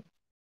Justinian.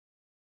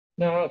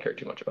 No, I don't care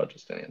too much about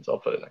Justinians. I'll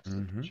put it next to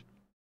the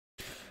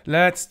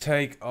Let's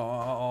take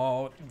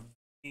out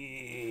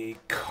the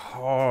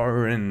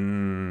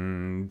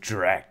current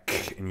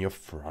Drek in your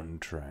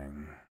front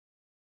rank.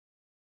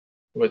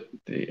 With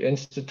the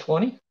insta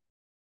 20?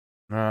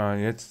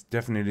 It's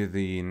definitely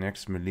the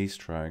next melee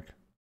strike.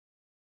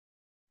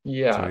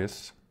 Yeah. So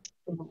yes.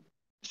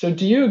 So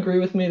do you agree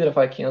with me that if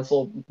I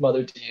cancel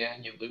Mother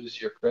Deanne, you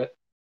lose your crit?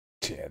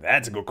 Yeah,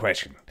 that's a good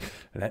question.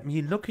 Let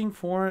me looking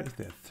for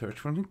the search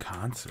from the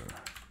console.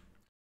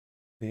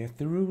 There's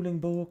the ruling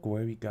book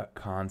where we got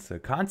cancel.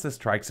 Cancel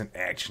strikes in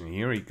action.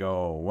 Here we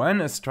go. When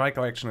a strike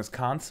or action is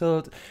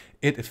cancelled,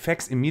 it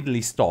effects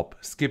immediately stop.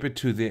 Skip it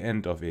to the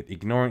end of it,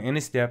 ignoring any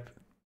step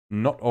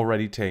not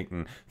already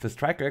taken. The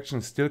strike or action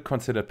is still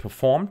considered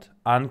performed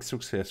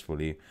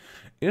unsuccessfully.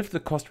 If the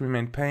cost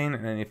remained pain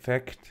and in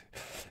effect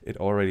it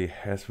already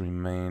has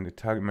remained, a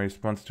target may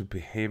respond to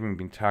behaving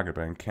being targeted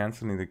by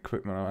cancelling the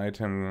equipment or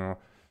item.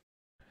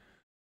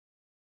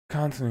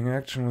 Cancelling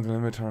action with a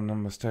limit on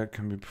number stack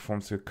can be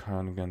performed to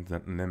count against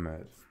that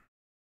limit.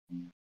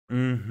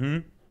 Mm-hmm.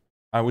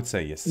 I would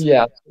say yes.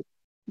 Yeah.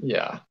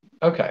 Yeah.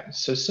 Okay.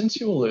 So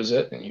since you will lose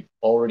it and you've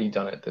already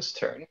done it this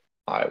turn,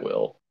 I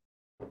will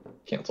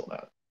cancel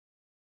that.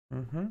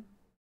 Mm-hmm.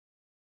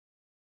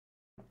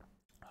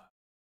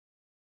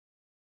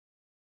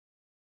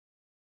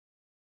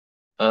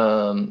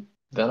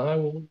 Then I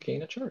will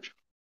gain a charge.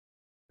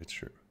 It's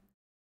true.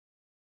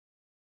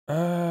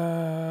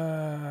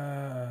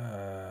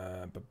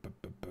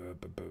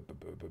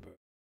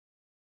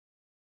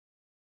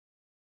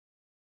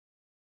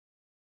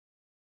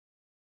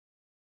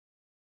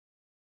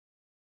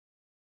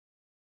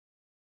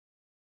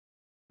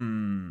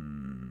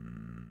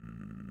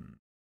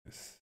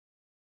 This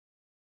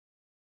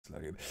is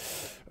like it.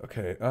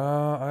 Okay,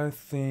 I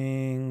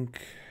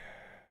think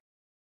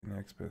the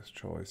next best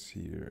choice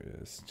here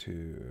is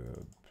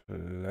to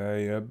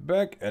play a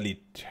back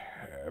elite.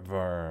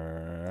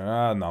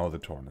 Now the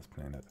Torn is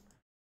playing it.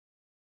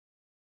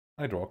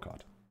 I draw a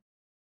card.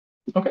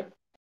 Okay.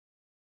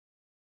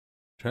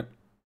 Turn.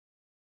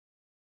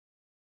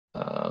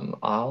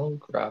 I'll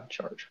grab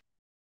charge.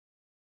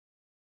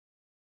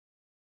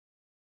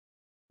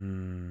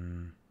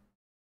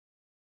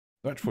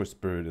 Search for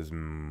Spirit is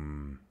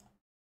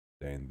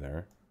staying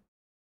there.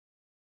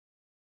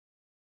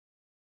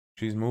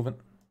 She's moving.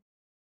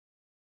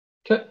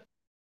 Okay.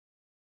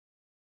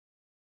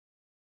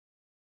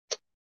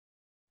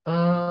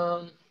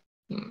 Hmm.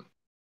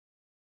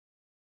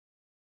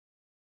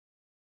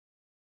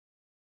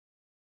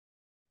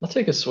 I'll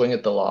take a swing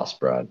at the Lost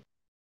Bride.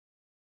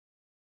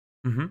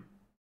 Mm-hmm.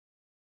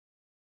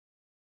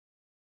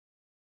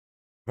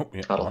 Oh,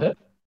 yeah. That'll hit.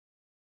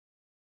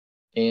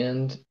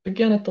 And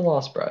again at the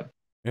Lost Bride.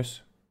 Yes.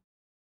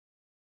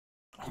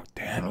 Oh,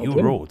 damn, Okay. you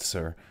rolled,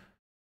 sir.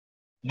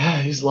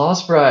 Yeah, these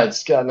Lost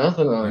Brides got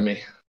nothing on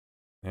me.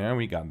 Yeah,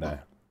 we got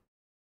that.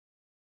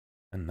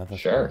 Another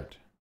Sure. Spirit.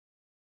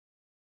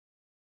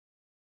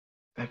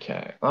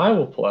 Okay, I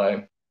will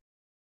play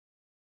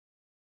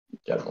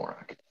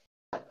Gedmorak.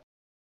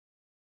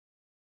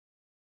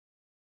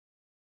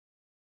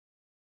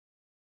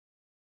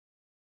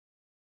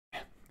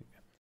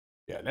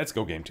 Yeah, let's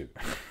go game 2.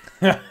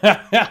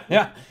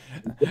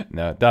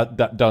 No,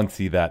 don't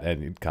see that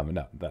and coming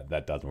up.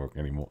 That doesn't work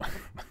anymore.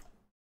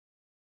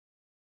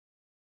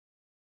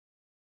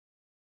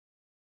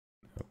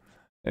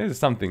 It is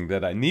something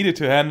that I needed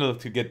to handle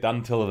to get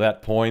done till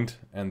that point,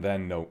 and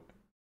then no.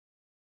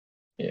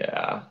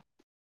 Yeah.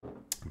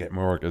 Get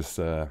more work is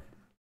not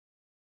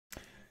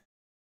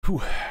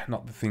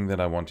the thing that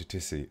I wanted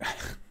to see.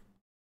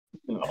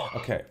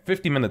 Okay,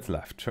 50 minutes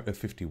left.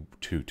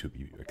 52 to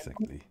be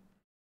exactly.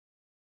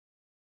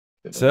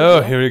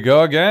 So here we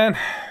go again.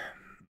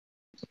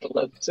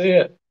 Let's see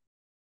it.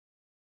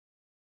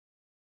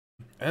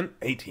 And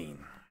 18.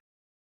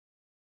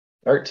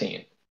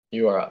 13.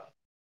 You are up.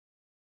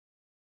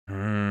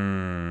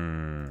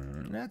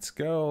 Let's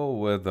go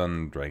with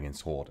a Dragon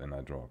Sword and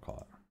I draw a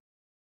card.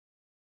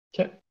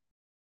 Okay.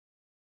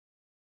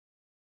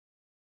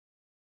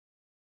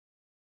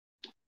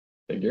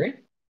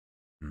 Figurine.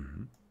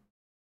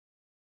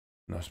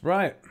 That's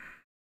right.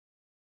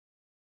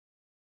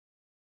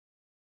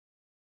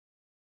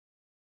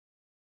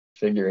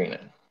 Figurine.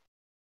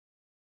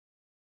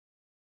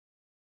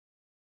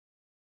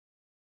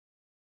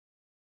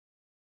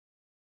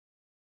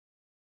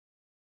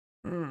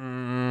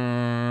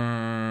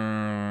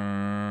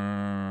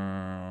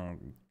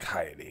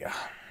 Kyria.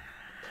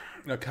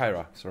 No,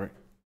 Kyra, sorry.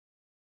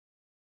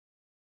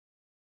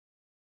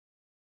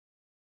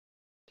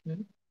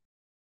 Okay.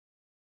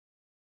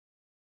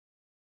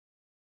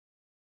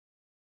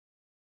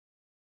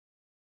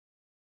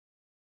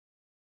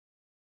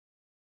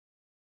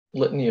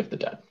 Litany of the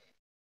Dead.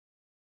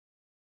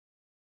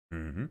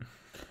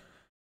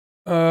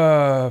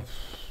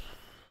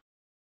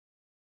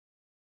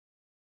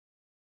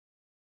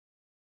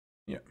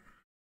 Yeah.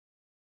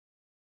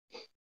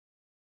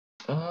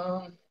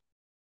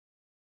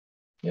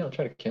 Yeah, I'll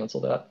try to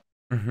cancel that.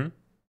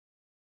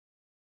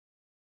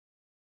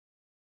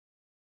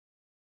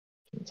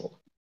 Cancel.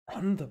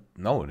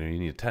 No, you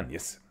need a 10,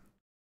 yes.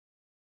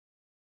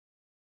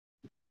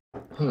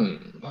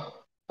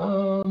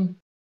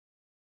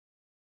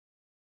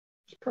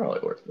 It's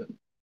probably worth it.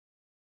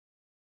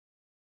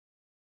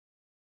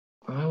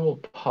 I will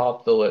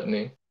pop the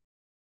litany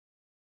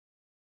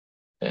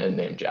and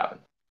name Javin.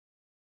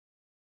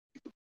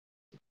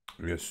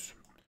 Yes.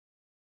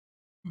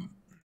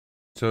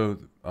 So,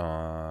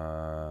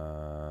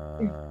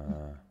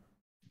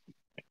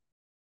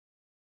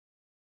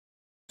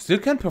 still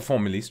can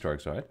perform melee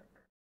strikes, right?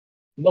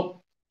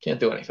 Nope, can't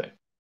do anything.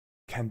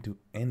 Can't do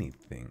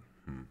anything.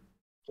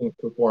 Can't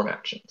perform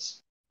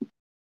actions.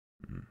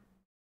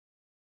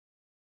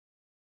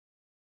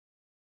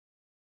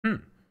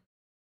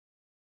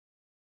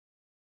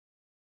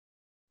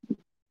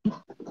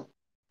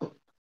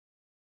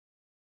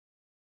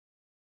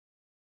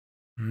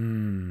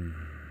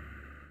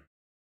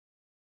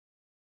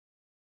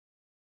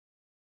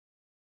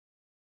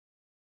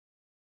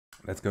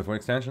 Let's go for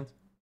extensions.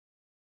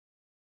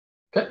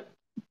 Okay.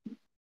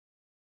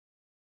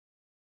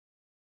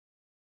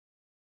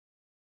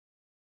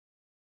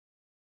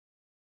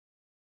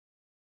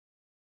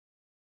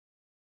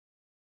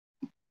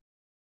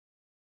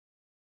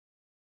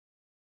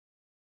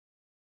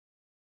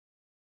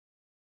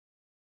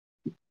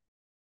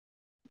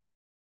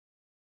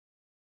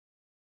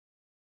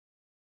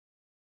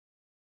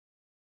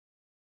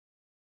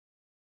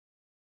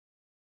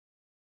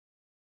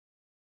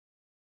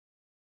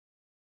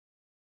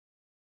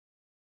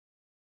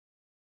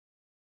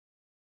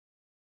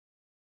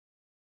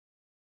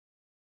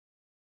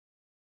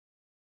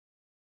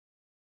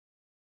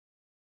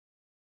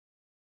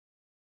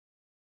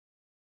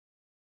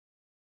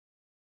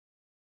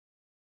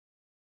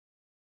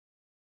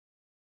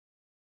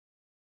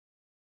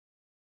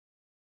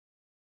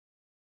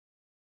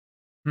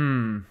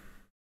 Hmm.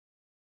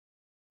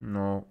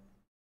 No.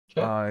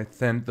 Okay. I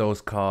sent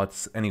those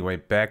cards anyway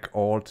back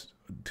all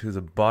to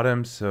the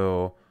bottom,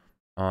 so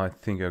I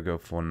think I'll go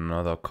for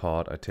another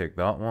card. I take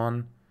that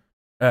one.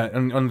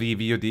 On the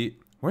VOD.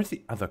 Where's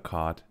the other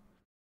card?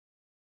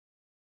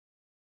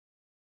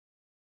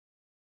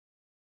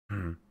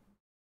 Hmm.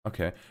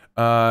 Okay.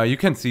 You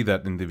can see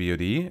that in the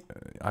VOD.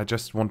 I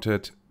just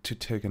wanted to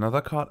take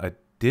another card. I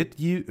did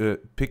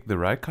pick the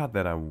right card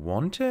that I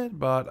wanted,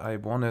 but I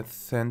want to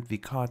send the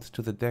cards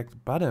to the deck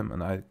bottom,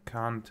 and I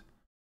can't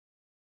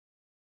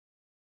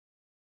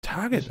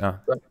target.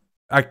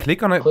 I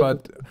click on it,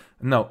 but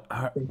no.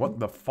 What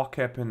the fuck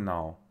happened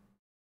now?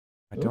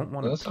 I don't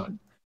want to.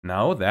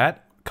 No,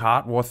 that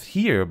card was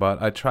here,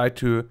 but I tried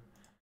to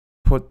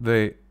put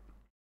the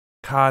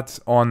cards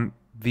on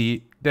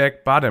the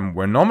deck bottom,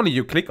 where normally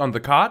you click on the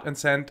card and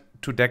send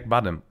to deck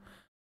bottom.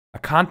 I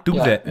can't do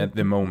that at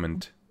the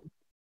moment.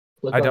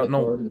 I don't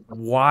know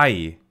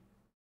why.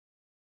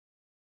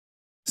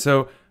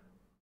 So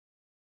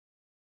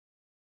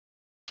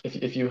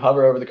if you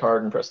hover over the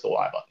card and press the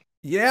Y button.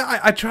 Yeah,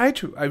 I tried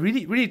to. I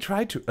really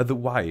tried to. The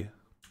Y.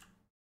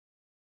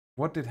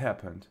 What did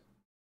happen?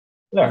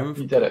 There,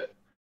 you did it.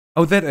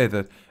 Oh, that is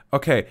it.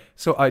 Okay,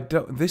 so I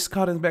don't. This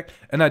card is back,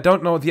 and I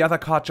don't know. The other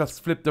card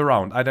just flipped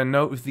around. I don't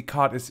know if the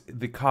card is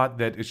the card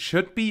that it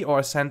should be, or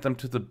I sent them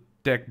to the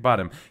deck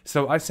bottom.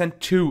 So I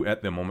sent 2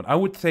 at the moment. I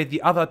would say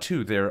the other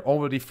 2 they're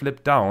already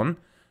flipped down.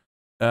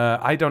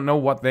 I don't know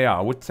what they are.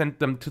 I would send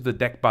them to the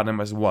deck bottom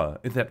as well.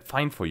 Is that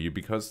fine for you?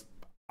 Because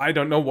I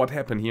don't know what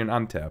happened here in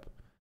Untap.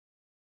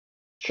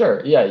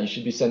 Sure. Yeah, you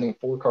should be sending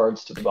 4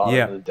 cards to the bottom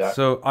of the deck.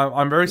 So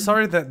I'm very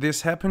sorry that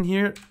this happened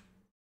here.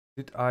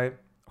 Did I?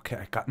 Okay,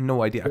 I got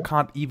no idea. I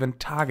can't even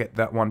target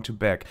that one to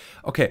back.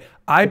 Okay,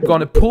 I'm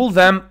gonna pull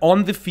them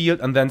on the field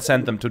and then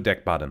send them to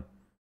deck bottom.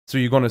 So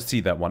you're gonna see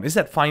that one. Is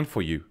that fine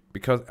for you?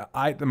 Because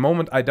at the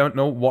moment I don't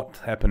know what's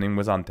happening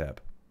with Untap.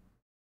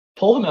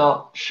 Pull them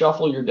out,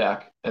 shuffle your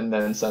deck, and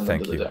then send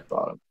them to the deck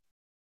bottom.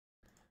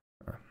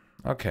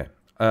 Okay.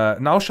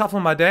 Now shuffle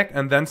my deck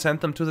and then send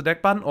them to the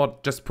deck bottom, or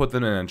just put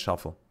them in and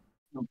shuffle?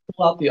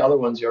 Pull out the other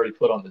ones you already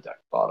put on the deck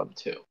bottom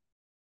too.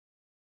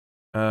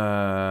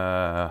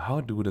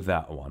 How do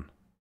that one?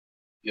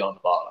 Be on the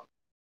bottom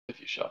if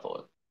you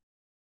shuffle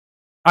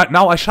it.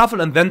 Now I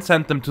shuffle and then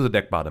send them to the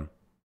deck bottom.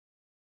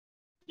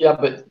 Yeah,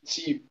 but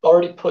see, you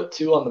already put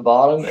 2 on the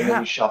bottom and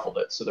then you shuffled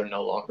it, so they're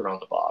no longer on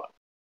the bottom.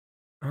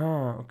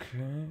 Oh,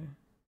 okay.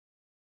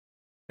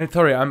 And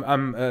sorry,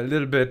 I'm a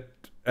little bit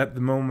at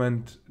the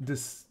moment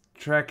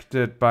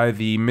distracted by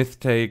the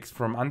mistakes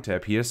from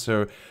Untap here.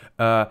 So,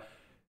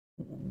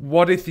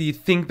 what is the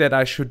thing that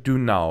I should do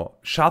now?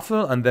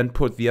 Shuffle and then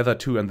put the other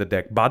 2 in the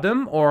deck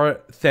bottom,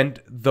 or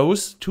send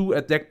those 2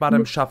 at deck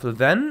bottom, shuffle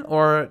then,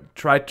 or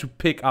try to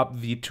pick up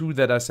the 2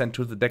 that I sent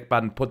to the deck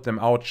bottom, put them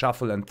out,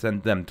 shuffle, and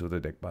send them to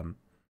the deck bottom?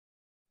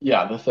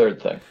 Yeah, the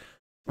third thing.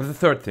 The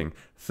third thing.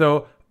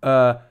 So,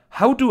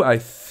 how do I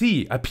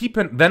see? I peep,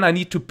 and then I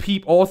need to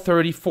peep all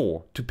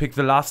 34 to pick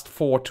the last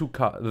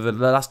the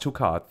last 2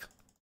 cards.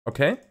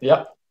 Okay?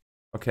 Yep.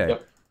 Okay.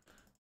 Yep.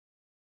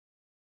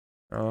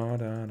 Oh,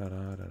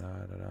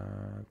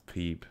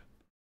 peep.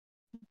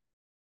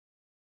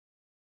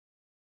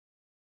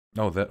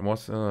 Oh, that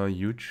was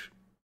huge.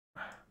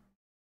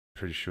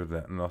 Pretty sure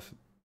that nothing.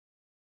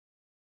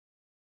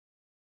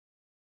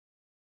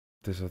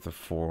 This is the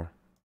 4.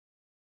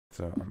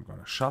 So I'm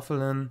gonna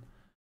shuffle in.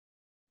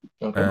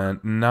 Okay.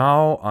 And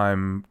now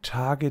I'm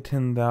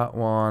targeting that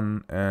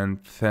one and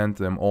send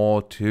them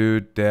all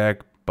to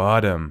deck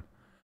bottom.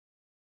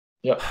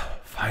 Yep.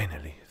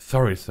 Finally.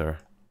 Sorry, sir.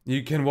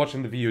 You can watch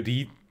in the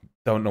VOD.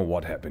 Don't know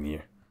what happened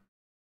here.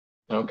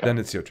 Okay. Then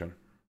it's your turn.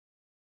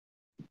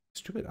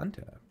 Stupid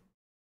Untap.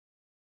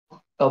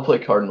 I'll play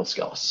Cardinal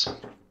Skulls.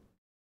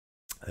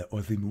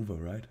 Or the mover,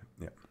 right?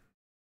 Yeah.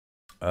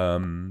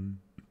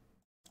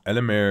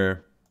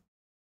 Elamir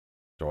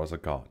draws a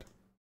card.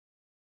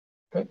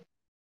 Okay.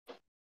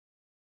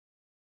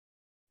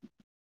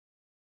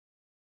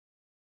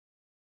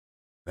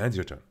 That's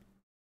your turn.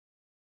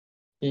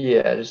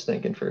 Yeah, just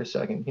thinking for a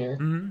second here.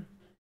 Mm-hmm.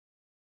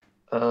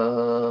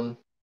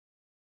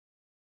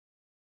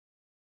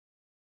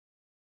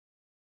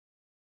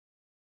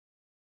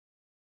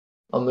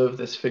 I'll move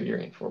this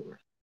figurine forward.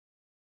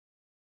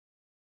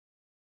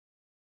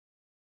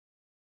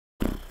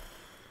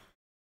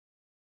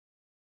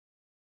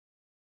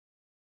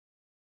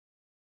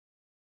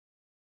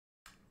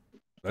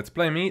 Let's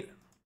play meat.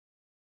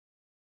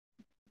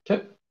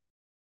 Okay.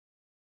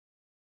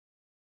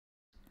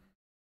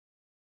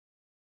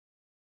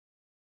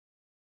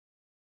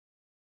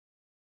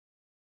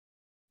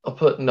 I'll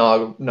put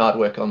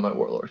Nodwick on my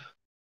Warlord.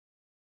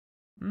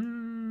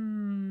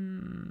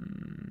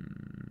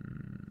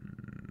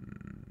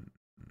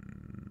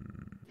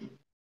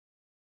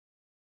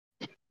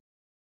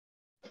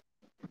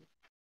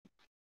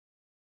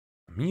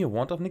 Me, a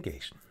want of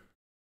negation.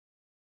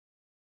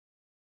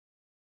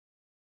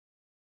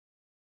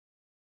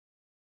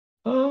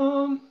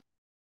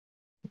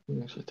 Let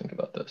me actually think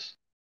about this.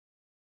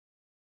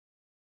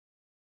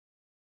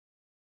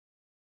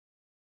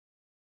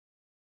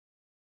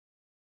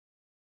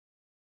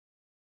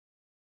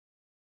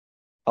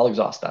 I'll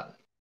exhaust that.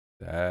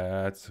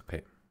 That's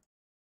okay.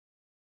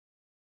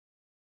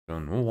 So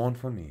no one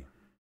for me.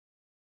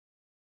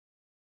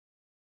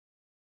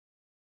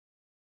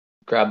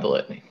 Grab the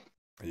litany.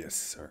 Yes,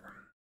 sir.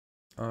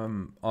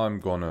 I'm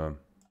gonna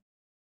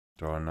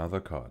draw another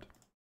card.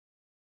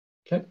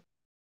 Okay.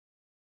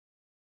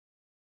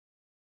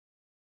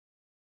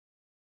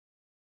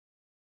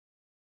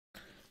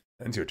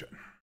 And it's your turn.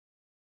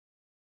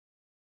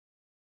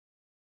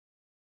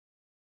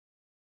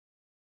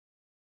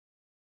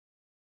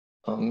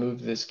 I'll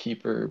move this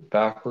keeper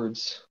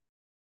backwards.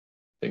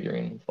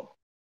 Figurine will fall.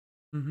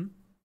 Mm-hmm.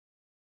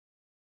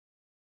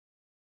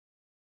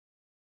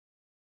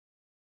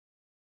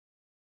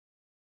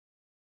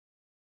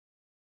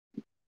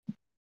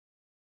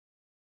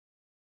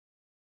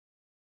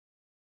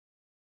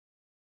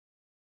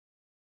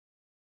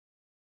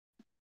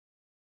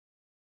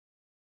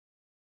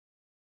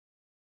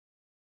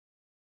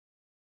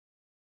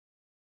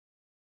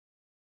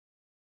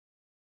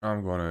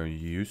 I'm gonna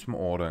use my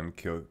order and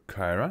kill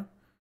Kyra.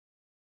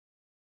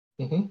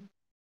 Mm-hmm.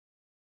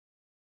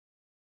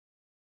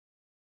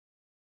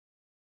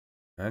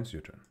 And it's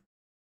your turn.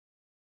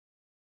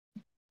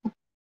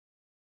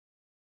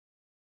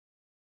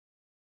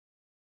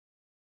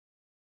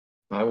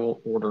 I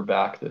will order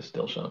back this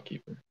Dilshan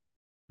keeper.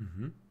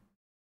 Mm-hmm.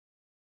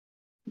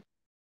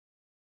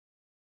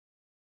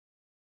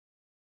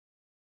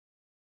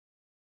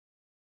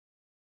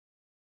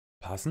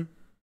 Passen?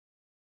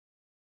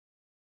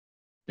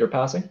 You're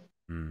passing?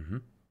 Mm-hmm.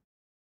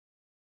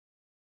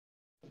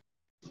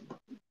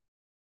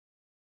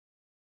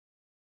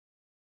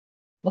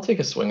 I'll take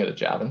a swing at a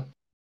Javin.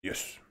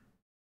 Yes.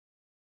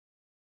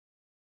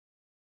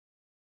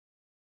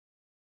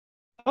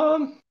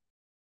 I'll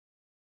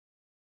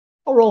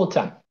roll a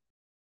 10.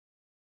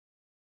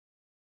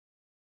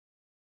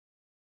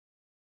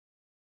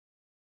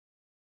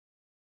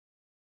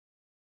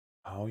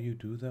 How you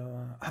do that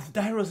one? Ah, the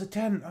die rolls a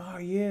 10. Oh,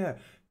 yeah.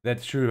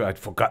 That's true. I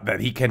forgot that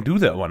he can do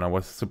that one. I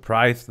was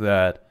surprised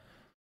that...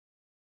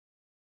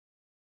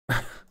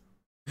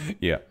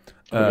 yeah.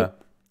 Okay.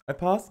 I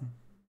pass.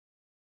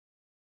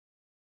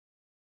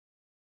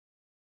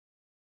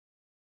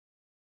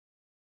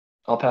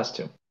 I'll pass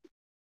 2.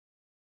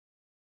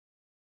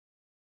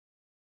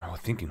 I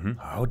was thinking,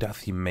 how does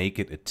he make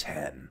it a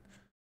 10?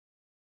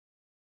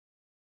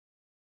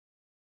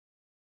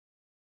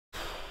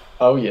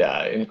 Oh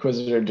yeah,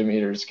 Inquisitor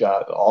Demeter's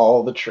got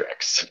all the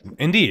tricks.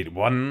 Indeed,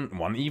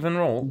 one even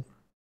roll.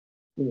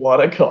 What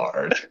a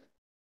card.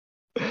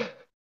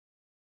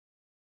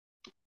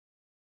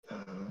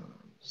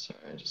 Sorry,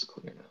 I just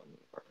cleared out the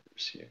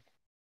markers here.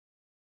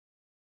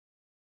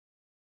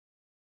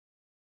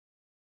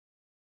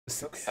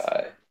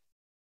 Okay.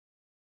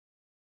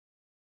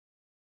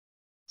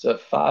 So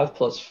 5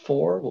 plus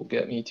 4 will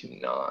get me to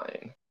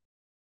 9.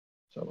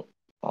 So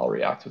I'll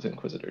react with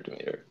Inquisitor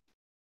Demeter.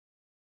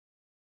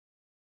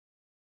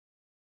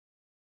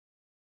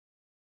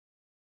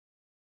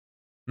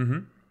 Mm-hmm.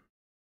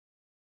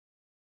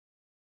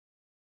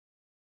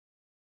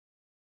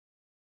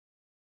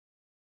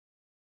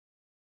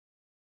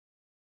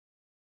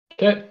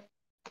 Okay.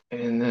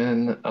 And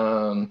then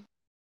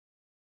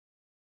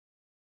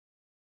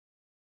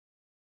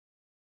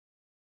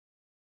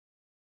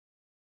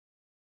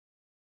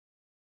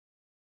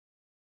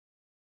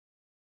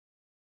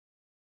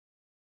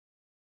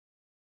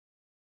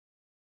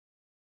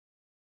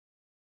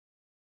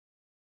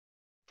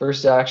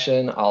first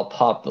action, I'll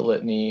pop the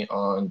litany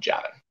on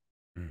Javin.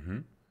 Mm-hmm.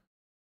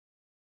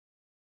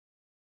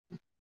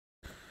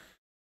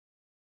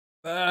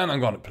 And I'm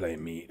gonna play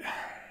meat.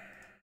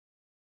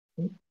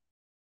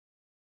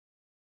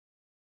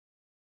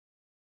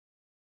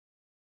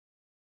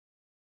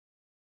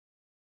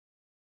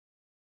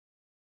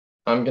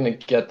 I'm gonna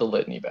get the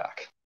litany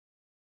back.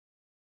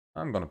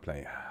 I'm gonna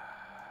play.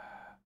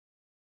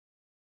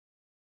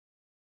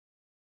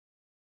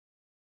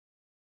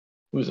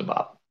 Who's a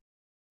bop?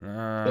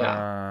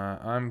 Yeah.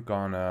 I'm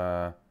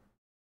gonna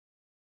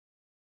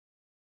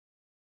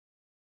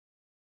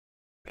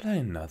play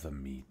another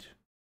meat.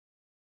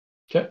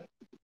 Okay.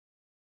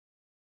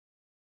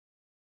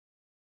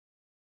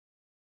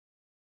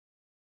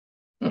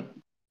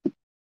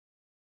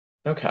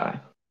 Okay.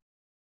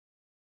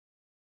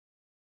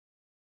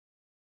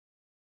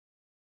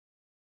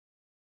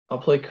 I'll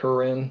play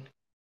Corinne.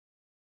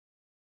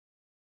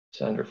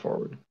 Send her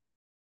forward.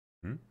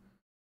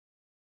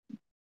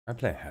 I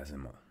play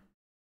Hazima.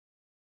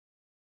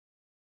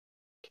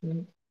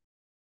 Okay.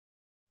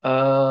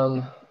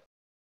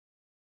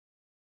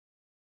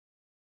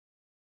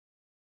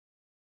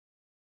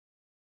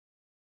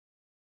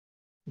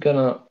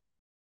 Gonna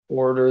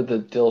order the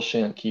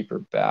Dilshan Keeper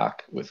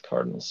back with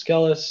Cardinal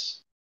Skellis.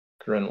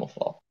 Corinne will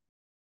fall.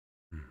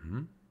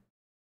 Mm-hmm.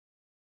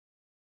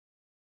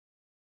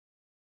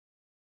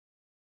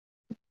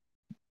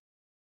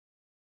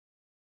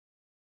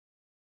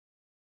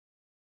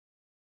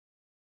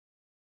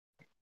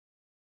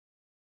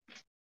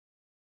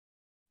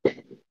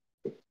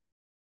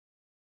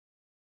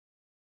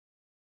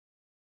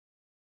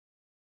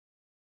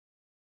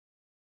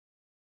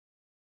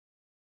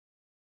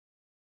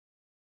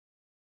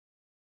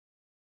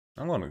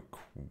 I'm gonna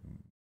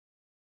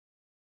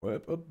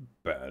equip a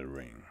bell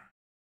ring.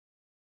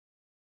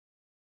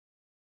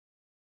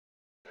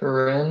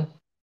 Corinne?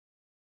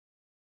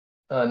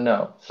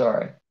 No,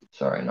 sorry.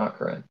 Sorry, not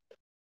Corinne.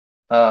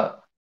 I'm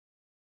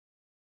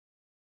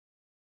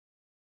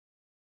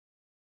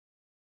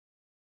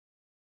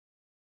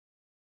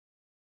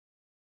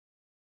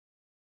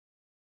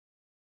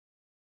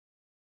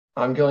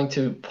going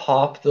to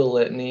pop the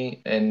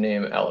litany and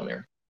name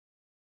Elamir.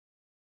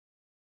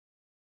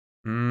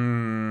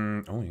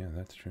 Oh yeah,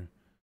 that's true.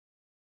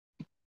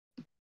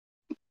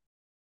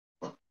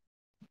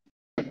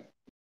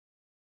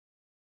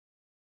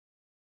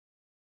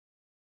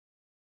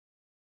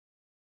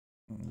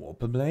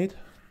 Warper Blade?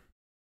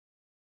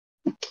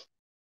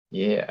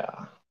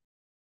 Yeah.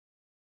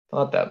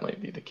 Thought that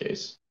might be the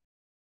case.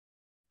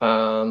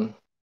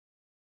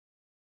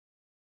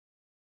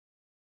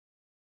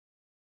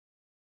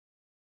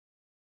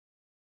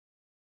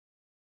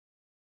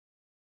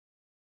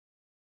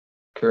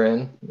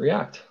 Corinne,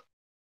 react.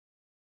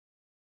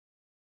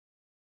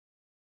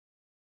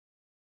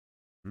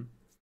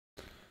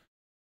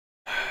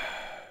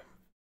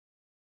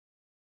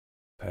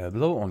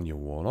 Pablo on your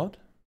Warlord?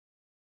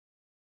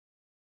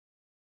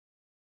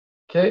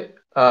 Okay.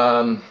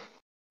 I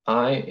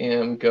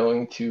am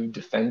going to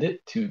defend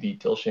it to the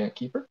Tilshant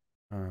Keeper.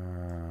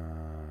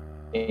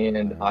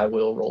 And I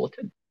will roll a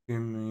 10. Give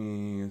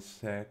me a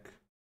sec.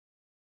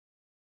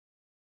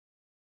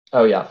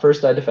 Oh yeah,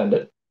 first I defend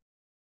it.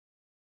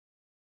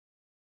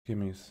 Give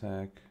me a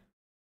sec.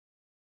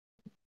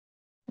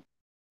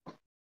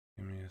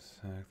 Give me a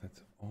sec.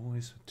 That's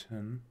always a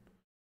 10.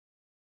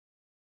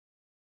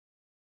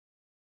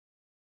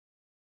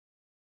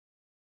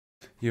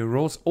 Your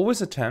roll's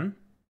always a 10?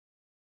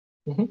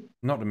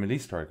 Not a melee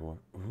strike.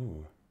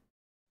 Ooh.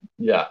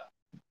 Yeah,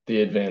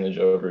 the advantage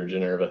over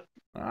Generva.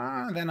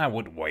 Then I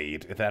would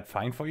wait. Is that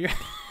fine for you?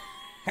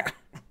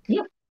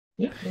 Yeah,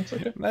 that's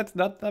okay. That's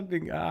not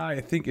something.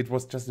 I think it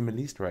was just a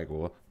melee strike.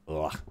 Or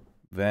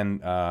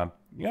then,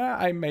 yeah,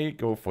 I may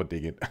go for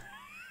dig it.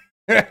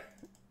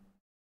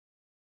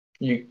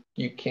 You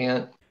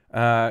can't.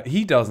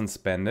 He doesn't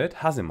spend it.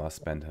 Hazima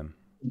spend him.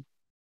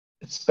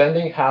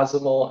 Spending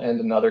Hazimal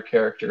and another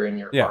character in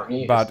your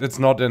army. But it's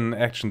not an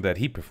action that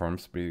he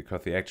performs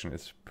because the action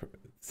is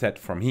set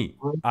from he.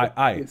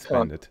 I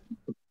spend it.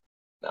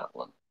 That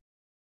one.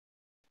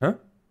 Huh?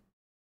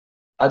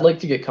 I'd like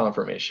to get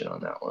confirmation on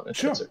that one. If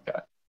Sure. that's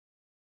okay.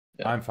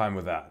 Yeah. I'm fine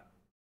with that.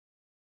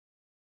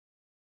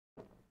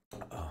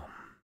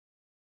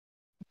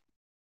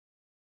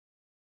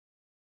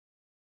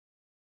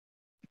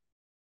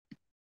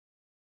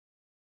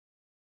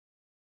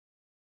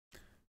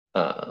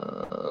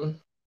 So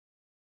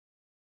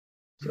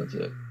that's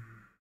it.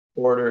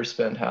 Order,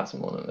 spend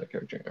Hazimal and another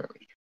character in your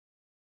army.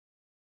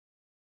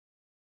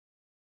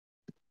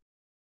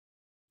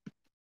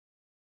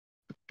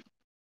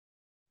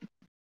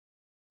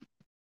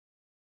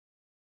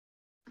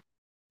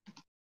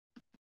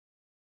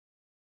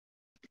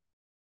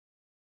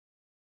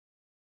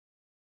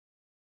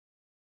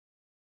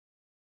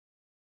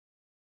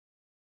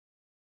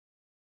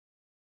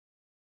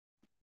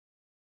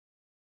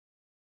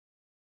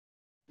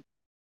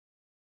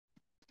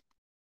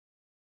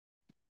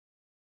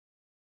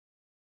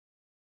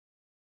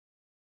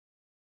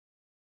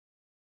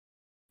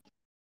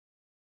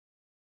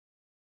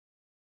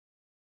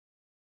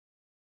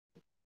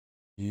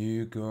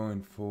 You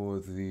going for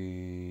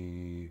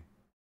the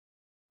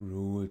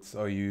rules?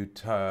 Are you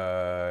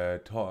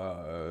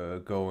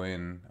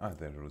going?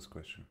 There's a rules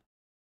question.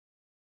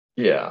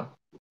 Yeah.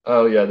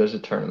 Oh yeah, there's a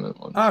tournament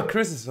one. So.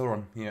 Chris is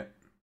on. Yeah.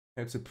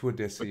 Have to put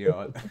this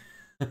here.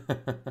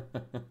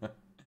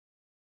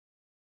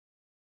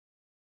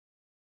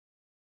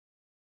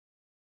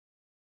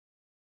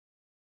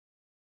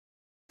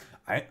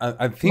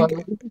 I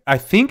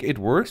think it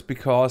works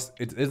because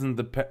it isn't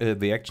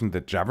the action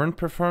that Wyvvyrn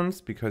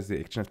performs, because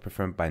the action is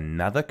performed by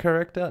another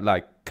character.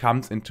 Like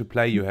comes into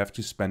play, you have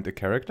to spend a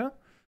character.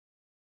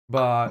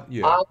 But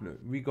yeah,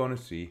 we're gonna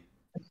see.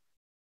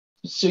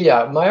 So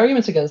yeah, my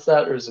arguments against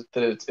that is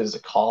that it is a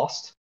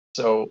cost.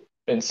 So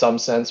in some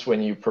sense,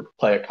 when you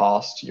play a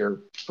cost,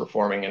 you're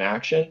performing an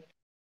action.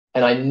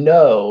 And I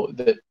know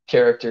that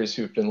characters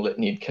who've been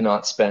litanied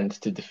cannot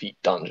spend to defeat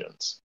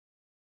dungeons.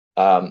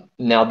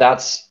 Now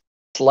that's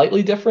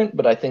slightly different,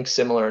 but I think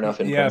similar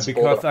enough in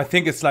principle. Yeah, because I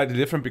think it's slightly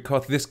different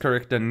because this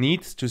character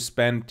needs to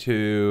spend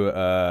to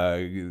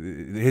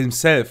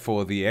himself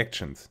for the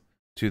actions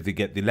to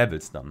get the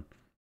levels done,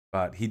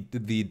 but he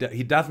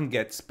doesn't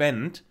get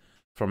spent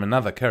from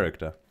another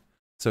character,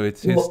 so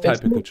it's his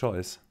typical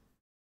choice.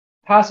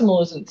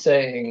 Hazimal isn't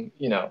saying,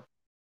 you know,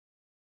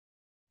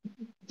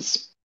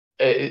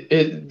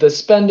 the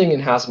spending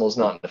in Hazimal is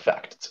not an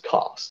effect; it's a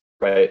cost,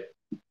 right?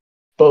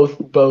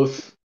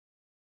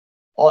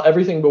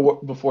 Everything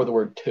before the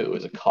word "to"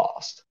 is a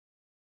cost.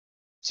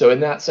 So in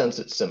that sense,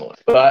 it's similar.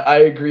 But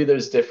I agree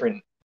there's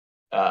different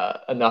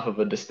enough of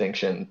a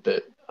distinction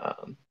that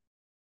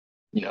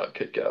you know, it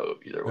could go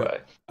either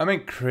way. I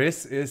mean,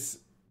 Chris is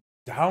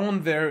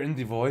down there in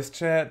the voice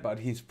chat, but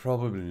he's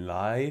probably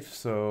live,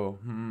 so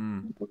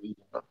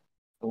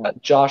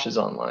Josh is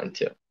online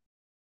too.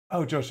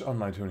 Oh, Josh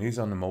online too. He's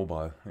on the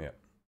mobile. Yeah.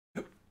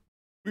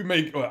 We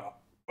make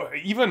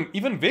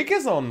even Vic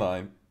is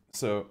online.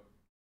 So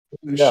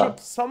should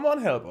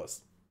someone help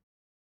us?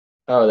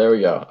 Oh, there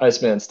we go.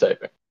 Iceman's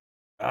typing.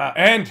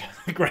 And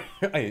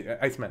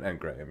Iceman and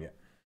Graham.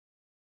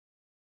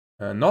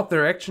 Yeah. Not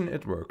direction.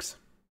 It works.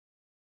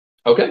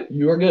 Okay,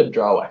 you are good.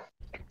 Draw away.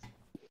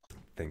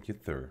 Thank you,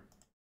 sir.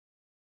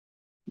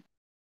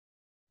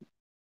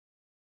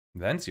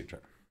 Then it's your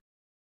turn.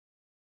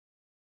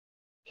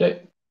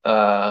 Okay.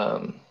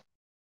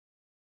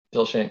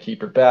 Still shan't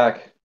keep her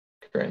back.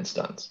 Grand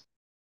stuns.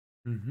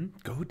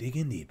 Go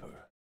digging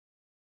deeper.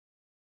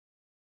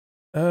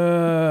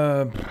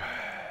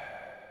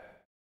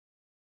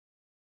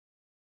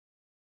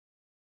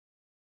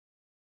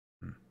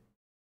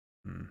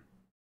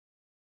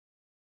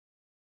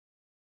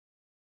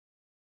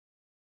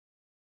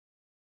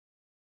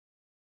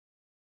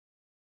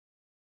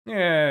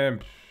 Yeah.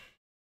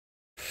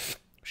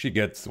 She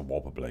gets a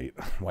Warper Blade.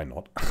 Why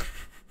not?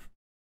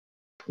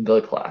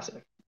 The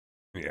classic.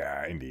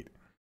 Yeah, indeed.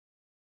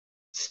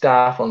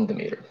 Staff on the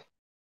meter.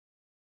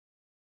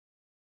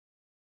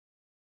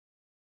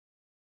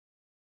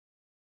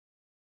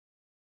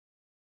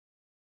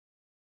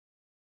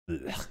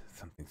 Ugh,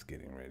 something's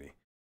getting ready.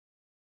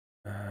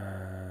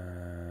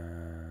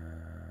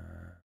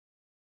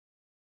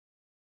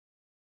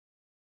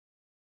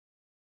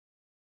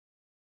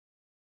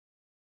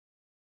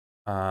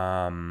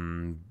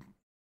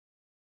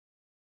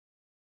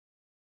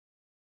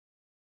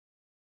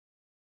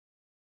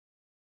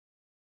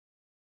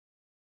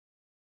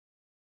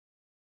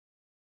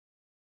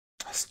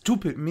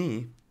 Stupid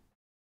me.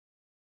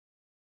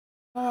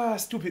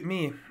 Stupid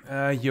me.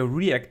 Your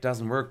react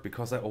doesn't work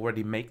because I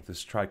already make the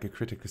strike a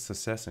critical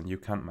success and you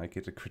can't make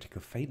it a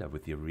critical failure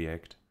with your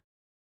react.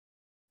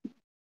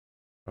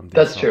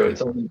 That's true.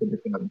 It's only the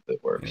defense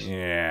that works.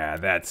 Yeah,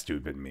 that's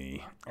stupid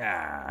me.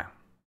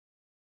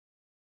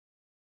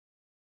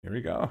 Here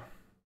we go.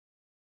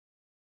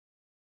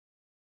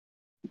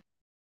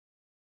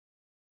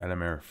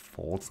 Elamir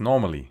falls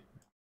normally.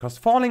 Because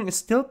falling is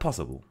still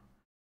possible.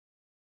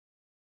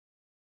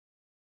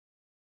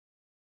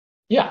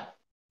 Yeah.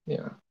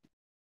 Yeah.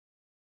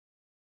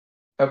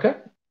 Okay.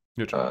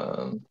 Your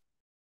turn.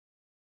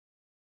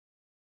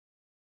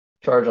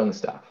 Charge on the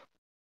staff.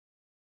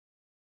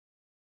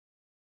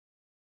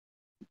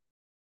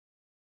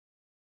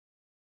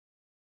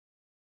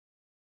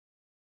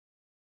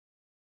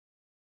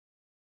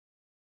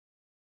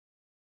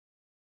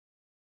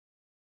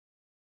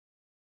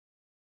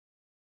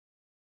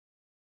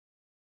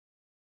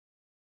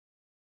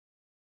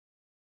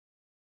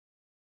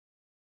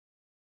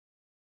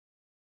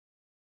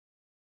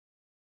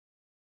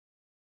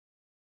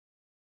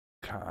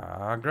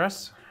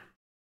 Progress.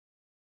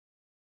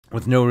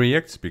 With no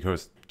reacts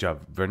because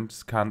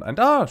Wyvvyrns can't.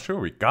 And sure,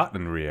 we got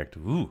an react.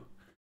 Ooh.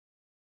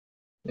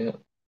 Yeah.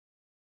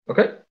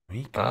 Okay.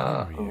 We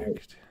got a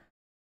react.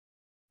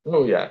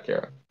 Oh yeah,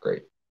 Kara.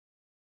 Great.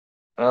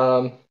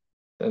 In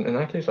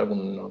that case, I will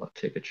not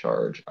take a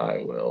charge. I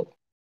will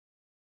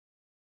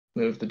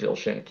move the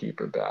Dilshan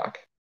Keeper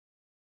back.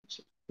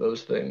 So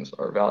those things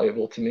are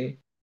valuable to me.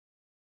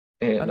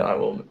 And I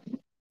will.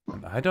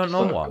 I don't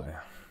know why.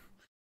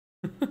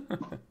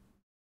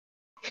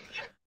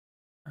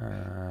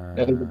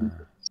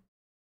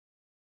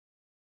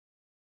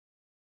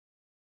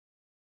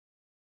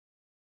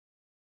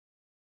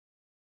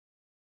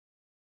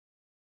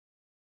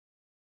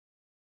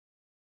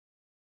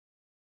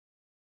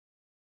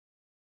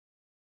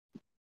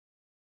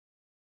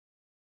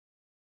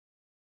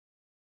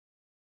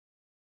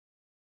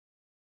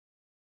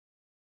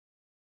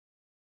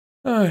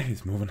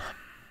 He's moving.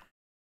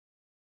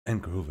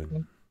 And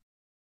grooving.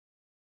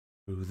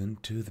 Grooving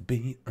to the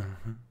beat.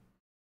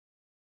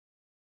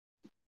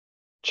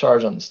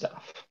 Charge on the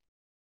staff.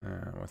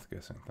 I was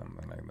guessing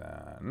something like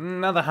that.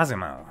 Another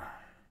Hazimo.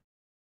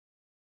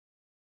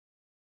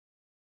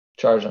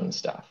 Charge on the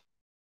staff.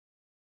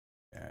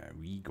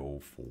 We go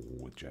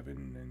for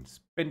Javin and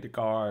spend the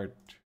card.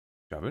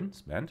 Javin,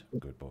 spend.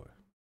 Good boy.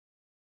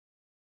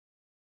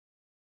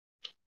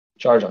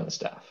 Charge on the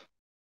staff.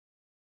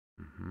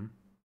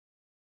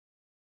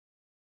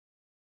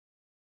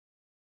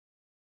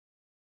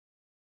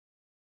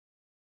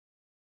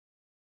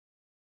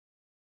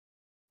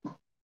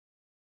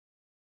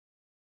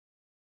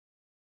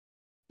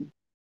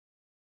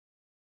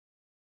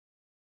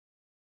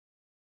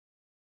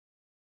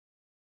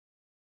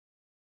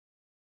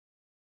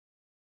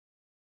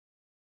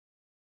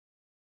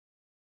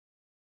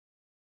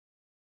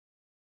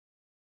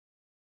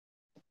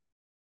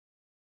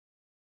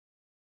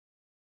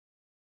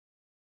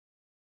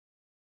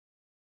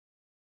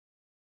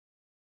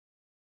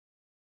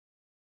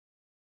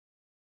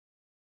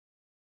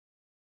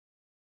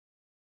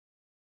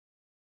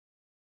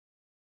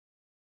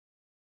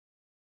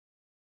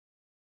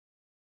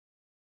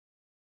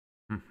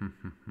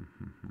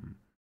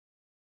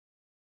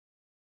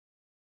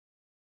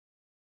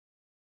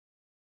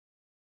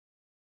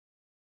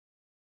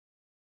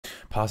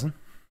 Passing.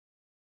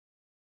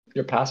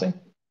 You're passing?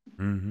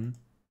 Mm-hmm.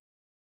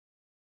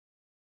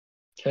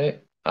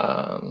 Okay.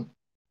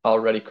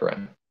 Already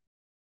correct.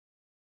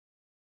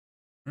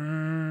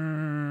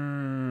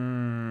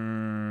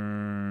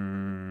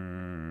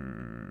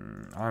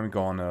 I'm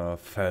gonna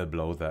fell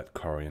blow that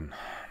Korean.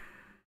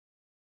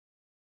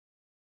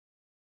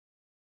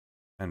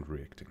 And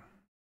reacting.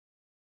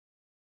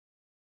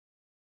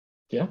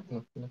 Yeah,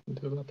 nothing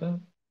to do about that.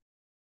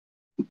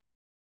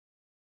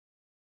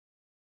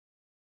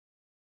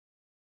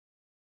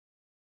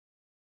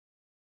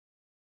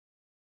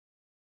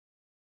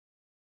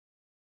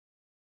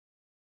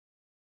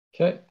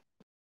 Okay.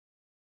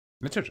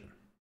 Literature.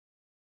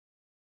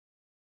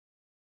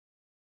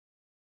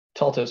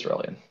 Taltos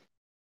Relian.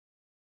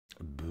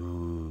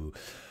 Boo.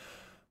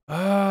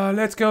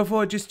 Let's go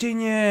for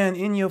Justinian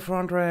in your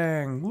front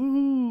rank.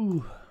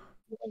 Woo!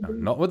 No,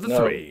 not with the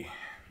 3.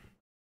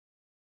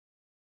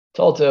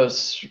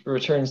 Taltos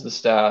returns the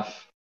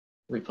staff.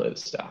 Replay the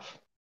staff.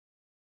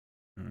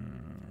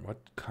 What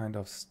kind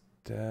of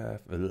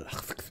staff?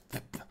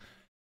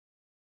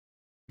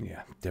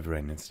 Yeah,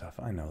 Devranian stuff.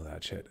 I know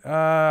that shit.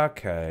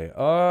 Okay.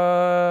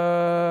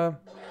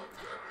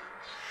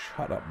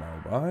 Shut up,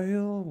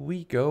 mobile.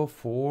 We go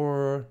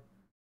for.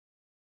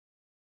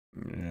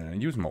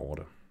 Use my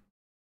order.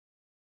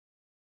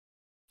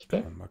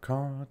 Okay. On my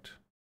card.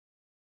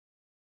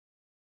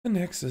 The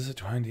next is a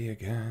 20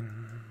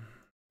 again.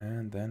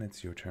 And then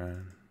it's your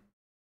turn.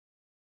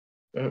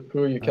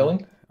 Who are you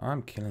killing?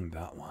 I'm killing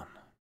that one.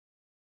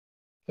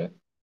 Okay.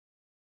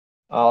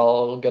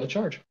 I'll get a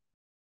charge.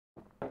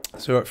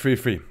 So,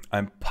 free.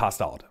 I'm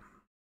passed out.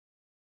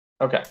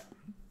 Okay.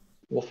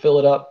 We'll fill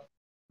it up.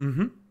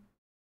 Mm-hmm.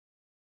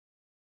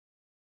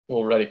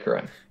 We'll ready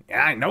correct.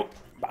 Yeah, I know.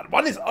 But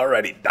one is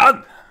already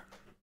done.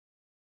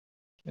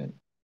 Okay.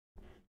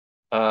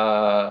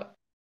 I'm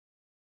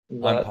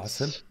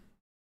passing.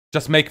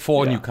 Just make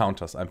 4 new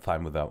counters. I'm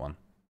fine with that one.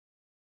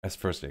 As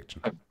first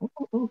action. I'll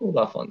hold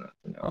off on that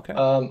for now. Okay.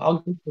 I'll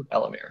go for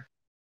Elamir.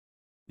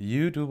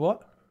 You do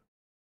what?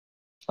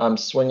 I'm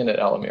swinging at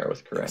Elamir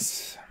with Corinne.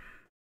 Yes.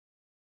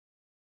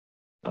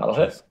 That'll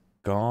She's hit.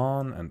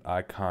 gone, and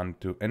I can't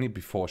do any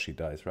before she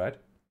dies, right?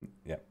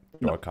 Yeah.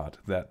 Draw a card.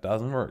 That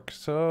doesn't work.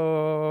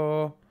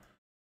 So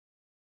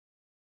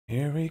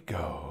here we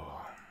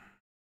go.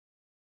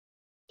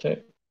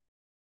 Okay.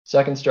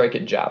 Second strike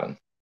at Javin.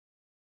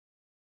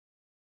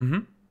 Mm-hmm.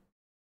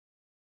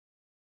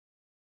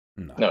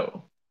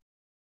 No.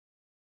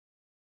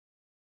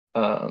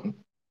 I'll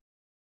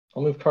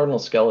move Cardinal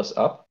Skellis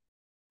up.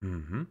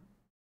 Mm-hmm.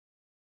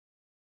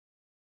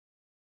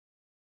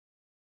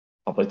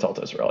 I'll play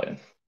Taltos Relian.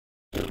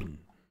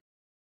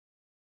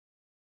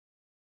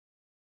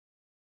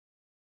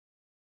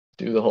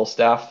 Do the whole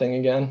staff thing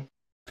again.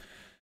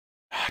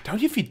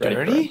 Don't you feel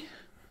dirty?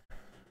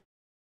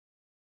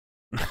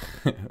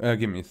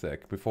 Give me a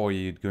sec before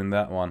you doing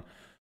that one.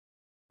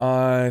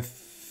 I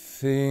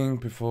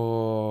think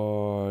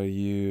before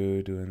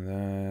you doing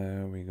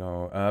that, we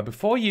go.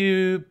 Before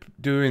you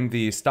doing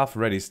the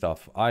ready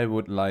stuff, I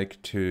would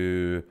like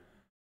to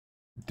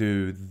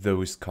do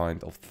those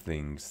kind of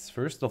things.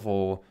 First of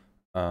all,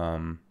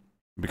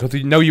 because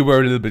you know you were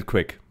a little bit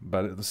quick,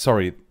 but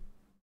sorry.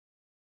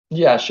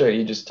 Yeah, sure.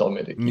 You just told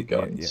me to keep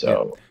going.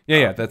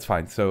 Yeah, that's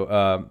fine.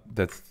 So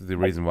that's the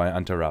reason why I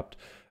interrupt.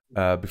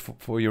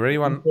 Before you're ready,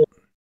 one,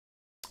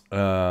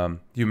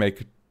 you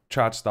make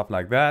charge stuff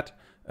like that.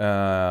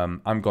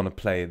 I'm gonna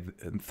play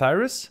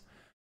Thyrus,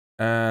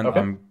 and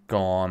I'm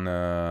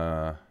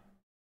gonna.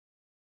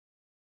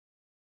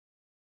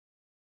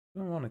 I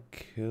don't want to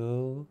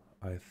kill.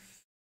 I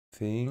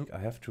think I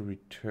have to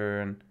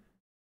return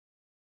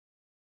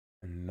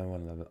a lower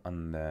level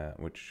on there,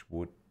 which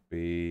would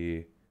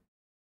be.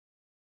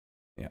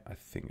 Yeah, I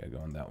think I go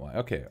on that way.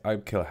 Okay, I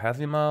kill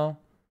Hazimal.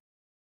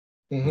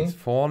 He's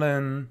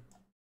fallen.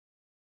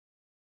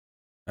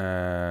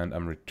 And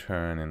I'm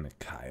returning the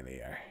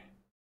Kylier.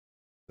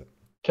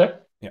 Okay.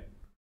 Yeah.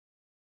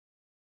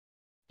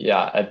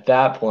 Yeah, at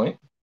that point,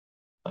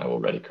 I will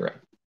ready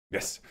correct.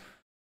 Yes.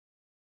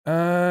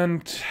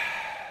 And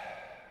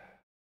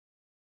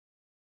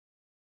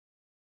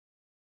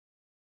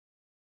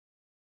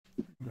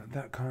you got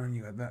that coin,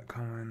 you got that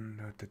coin.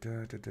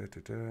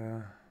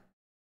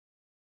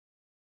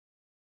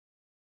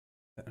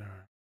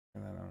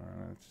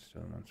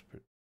 Still not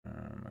split.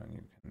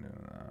 You can do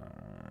that.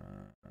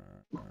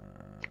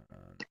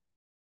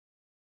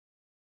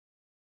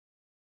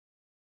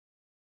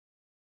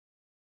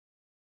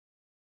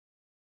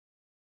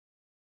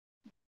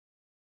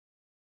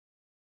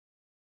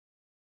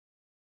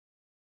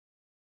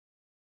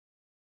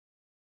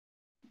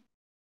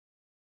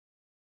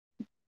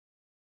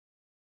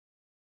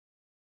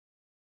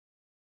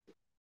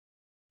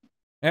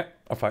 Yeah,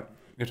 I'll fight.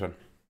 Your turn.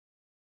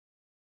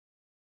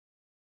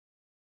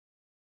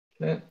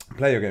 Okay.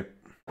 Play your game.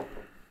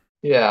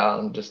 Yeah,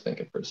 I'm just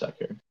thinking for a sec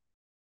here.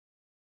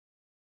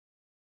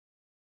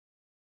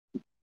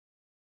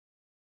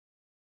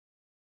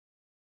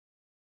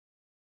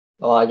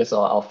 Well, I guess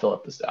I'll fill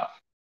up the staff.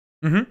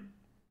 Mm-hmm.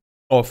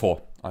 Or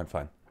 4. I'm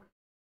fine.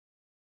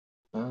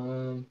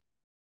 Um,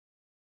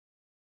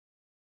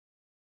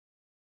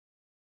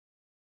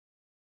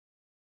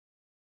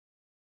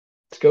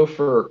 let's go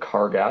for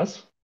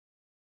Kargaz.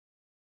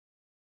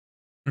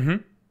 Mm-hmm.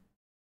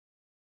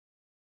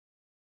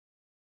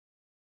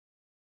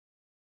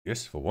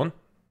 Yes, for one.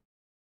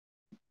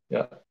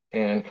 Yeah,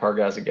 and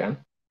Kargaz again.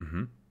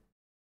 Mm-hmm.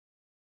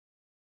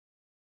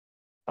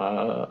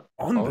 On the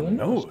On the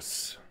nose.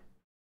 nose.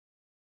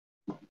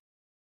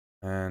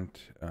 And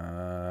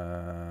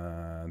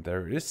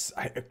there is...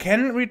 I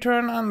can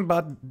return on,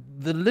 but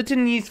the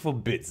litany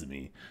forbids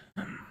me.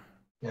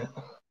 Yeah.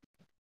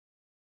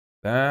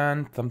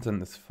 Then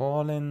something is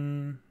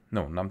falling.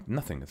 No,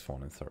 nothing is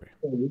falling, sorry.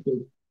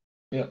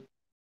 Yeah.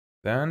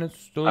 Then it's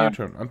still your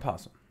turn. I'm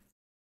passing.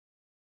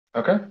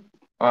 Okay.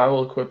 I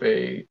will equip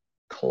a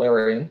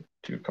Clarion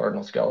to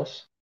Cardinal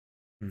Skellis.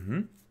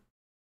 Mm-hmm.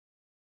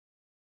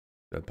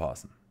 Still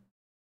passing.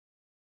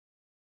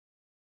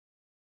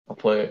 I'll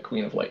play a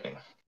Queen of Lightning.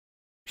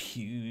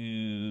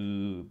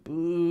 Pew.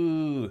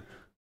 Boo.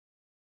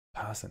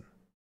 Passing.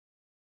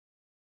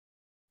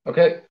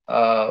 Okay.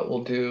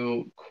 We'll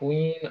do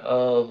Queen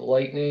of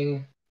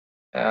Lightning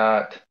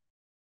at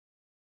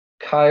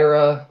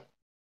Kyra.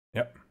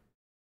 Yep.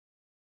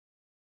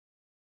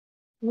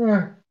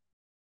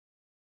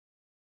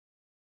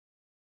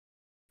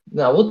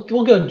 No, we'll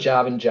go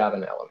Javin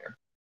Elamir.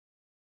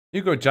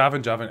 You go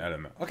Javin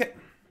element. Okay.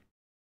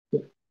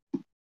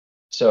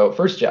 So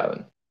first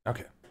Javin.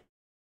 Okay.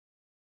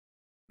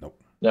 Nope.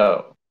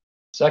 No.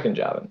 Second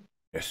Javin.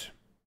 Yes.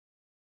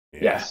 Yeah.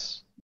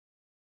 Yes.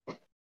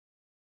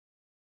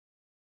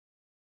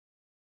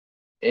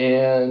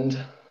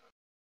 And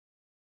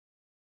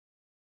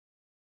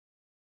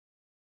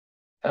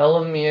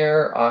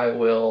Elamir, I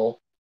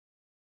will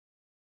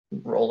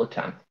roll a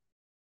 10.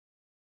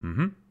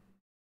 Mm-hmm.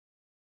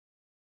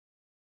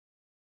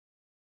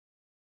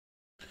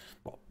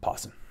 Well,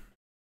 passing.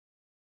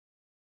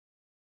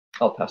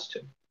 I'll pass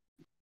 2.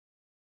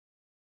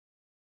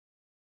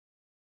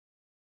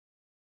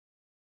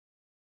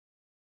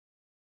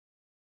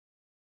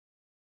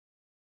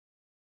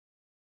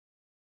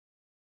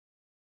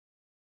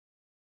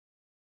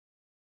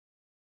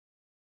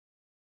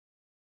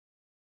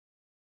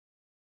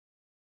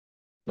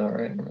 All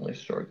right, I'm really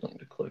struggling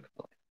to click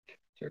on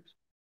characters.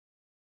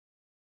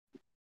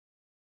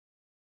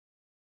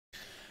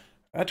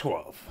 At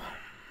 12.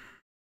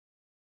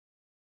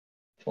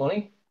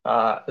 20.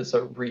 As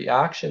a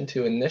reaction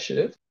to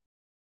initiative,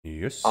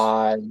 Yes.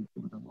 I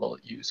will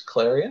use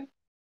Clarion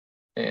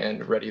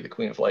and ready the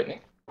Queen of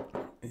Lightning.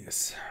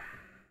 Yes.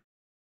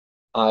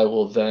 I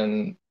will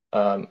then,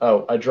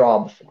 I draw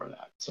before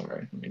that.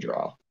 Sorry, let me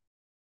draw.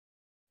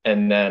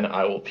 And then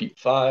I will peep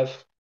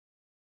 5.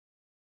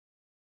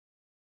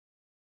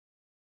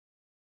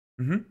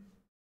 Mm-hmm.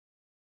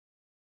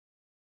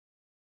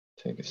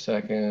 Take a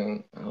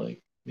second. I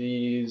like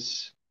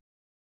these.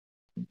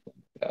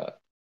 That.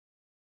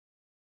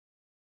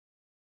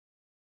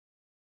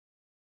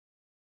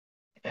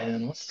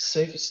 And what's the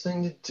safest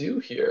thing to do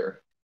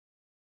here?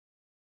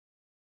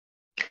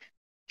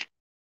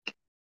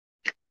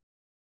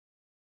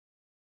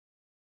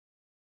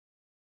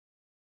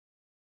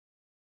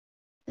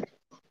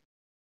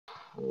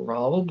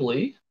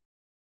 Probably.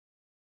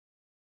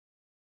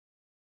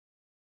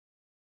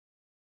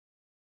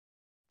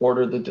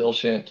 Order the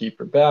Dilshan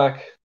Keeper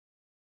back.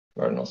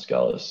 Cardinal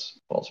Skellis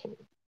falls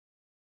forward.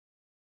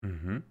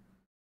 Mm-hmm.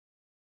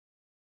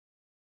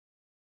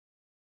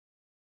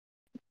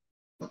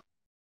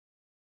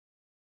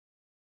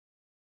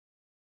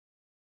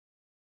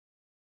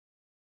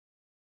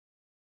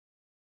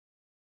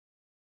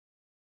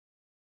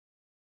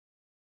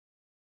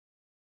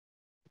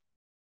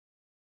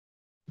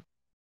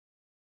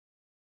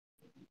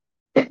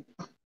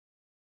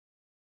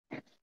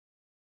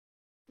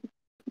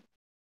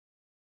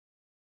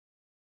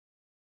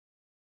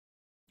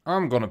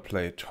 I'm gonna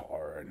play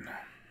Torn.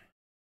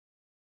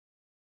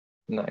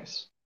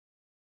 Nice.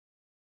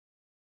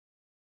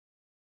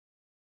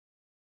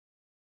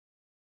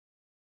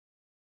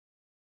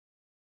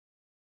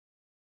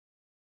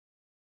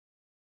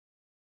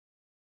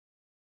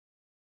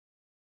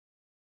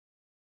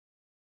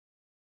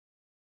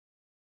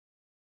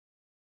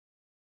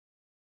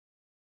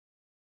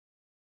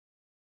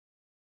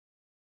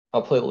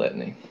 I'll play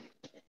Litany.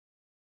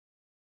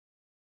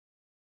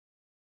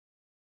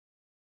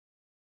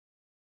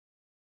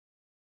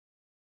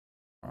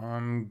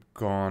 I'm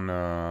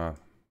gonna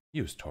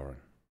use Torn.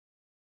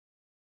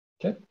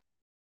 Okay.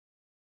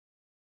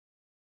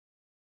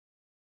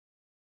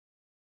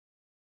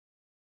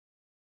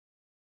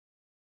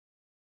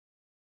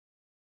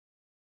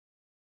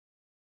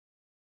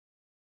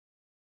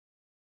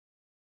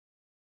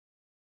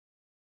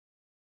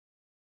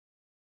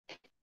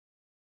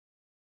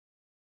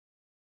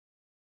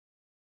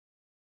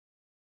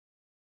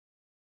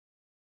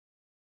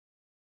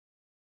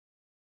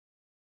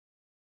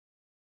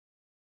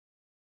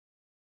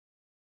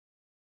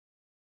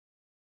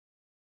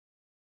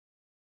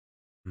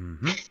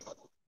 Mm-hmm.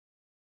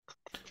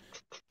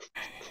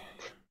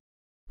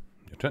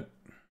 Your turn.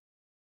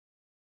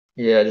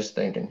 Yeah, just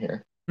thinking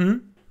here.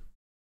 Mm-hmm.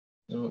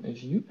 So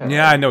if you have,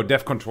 Yeah, I know.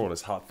 Dev control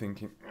is hard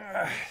thinking.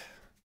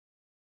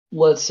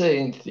 let's say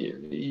in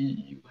theory,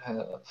 you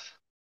have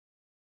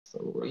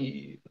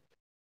 3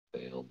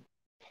 failed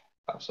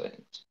 5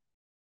 seconds.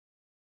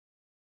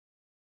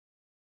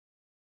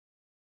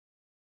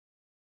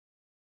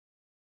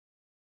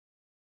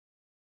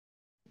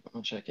 Not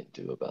much I can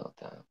do about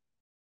that.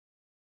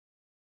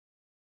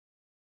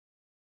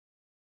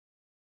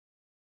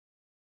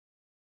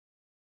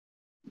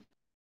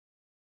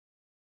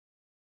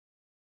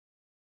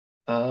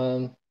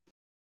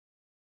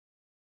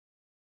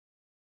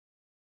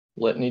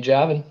 Litany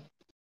jabbing.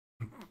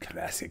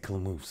 Classical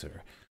move,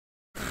 sir.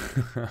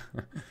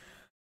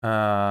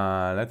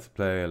 Let's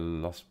play a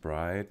Lost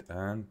Bride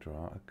and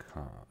draw a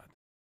card.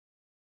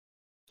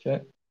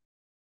 Okay.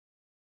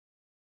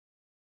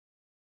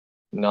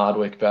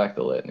 Nodwick back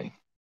the litany.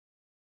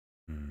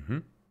 Mm-hmm.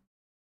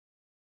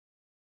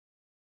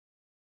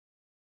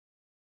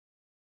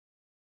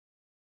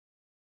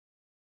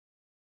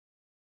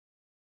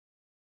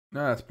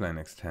 Now let's play an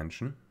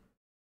extension.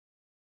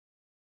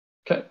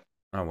 Okay.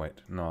 Oh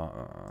wait, no,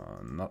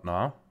 not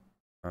now.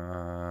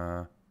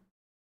 Oh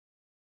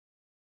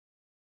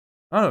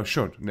no,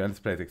 sure. Yeah, let's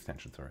play the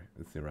extension. Sorry,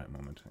 it's the right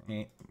moment.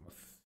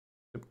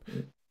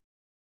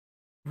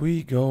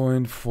 We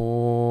going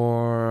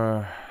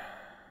for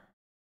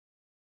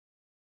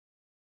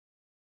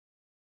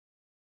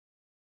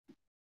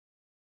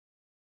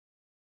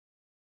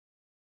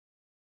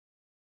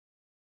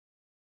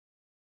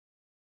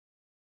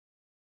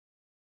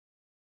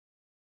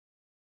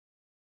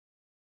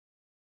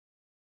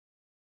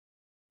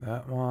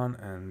that one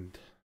and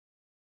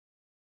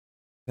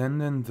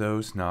send in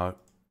those now.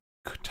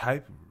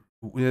 Type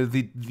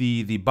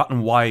the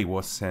button Y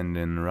was sent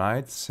in,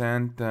 right?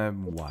 Send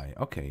Y.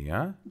 Okay,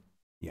 yeah,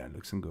 yeah,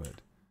 looks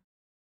good.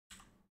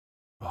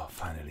 Oh,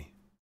 finally.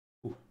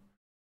 Ooh.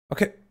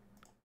 Okay.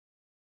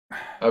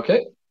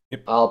 Okay.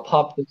 Yep. I'll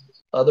pop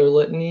this other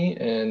litany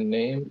and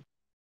name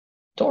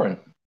Torin.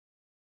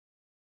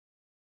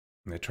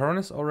 The turn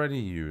is already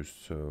used,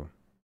 so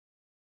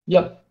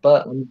Yep,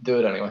 but let me do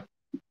it anyway.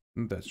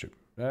 that's true.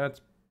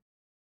 Let's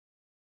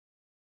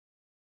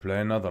play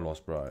another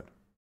Lost Bride.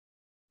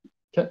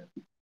 Okay.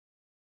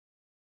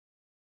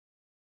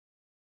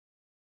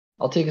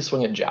 I'll take a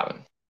swing at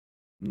jabbing.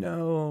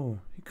 No,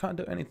 he can't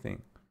do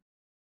anything.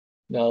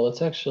 No,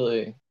 let's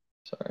actually.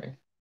 Sorry.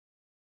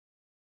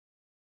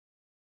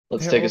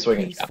 Let's They're take all a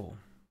swing at jabbing. peaceful.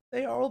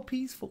 They are all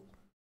peaceful.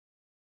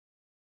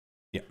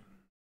 Yeah.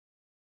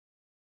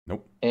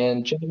 Nope.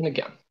 And jabbing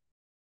again.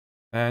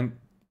 And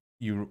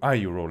you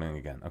rolling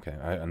again? Okay,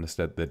 I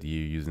understood that you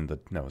using the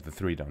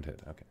 3 don't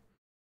hit. Okay.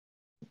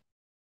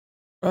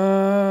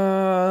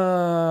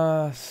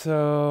 So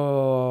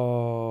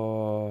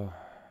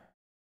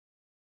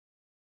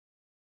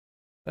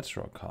let's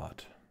draw a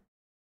card.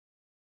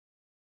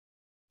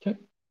 Okay.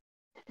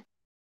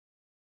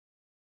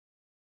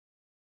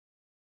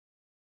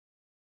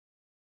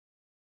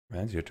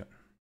 And it's your turn.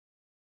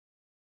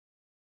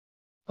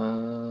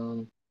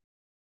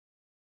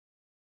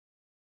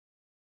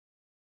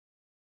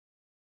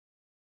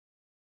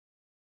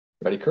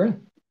 Ready,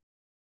 Corinne?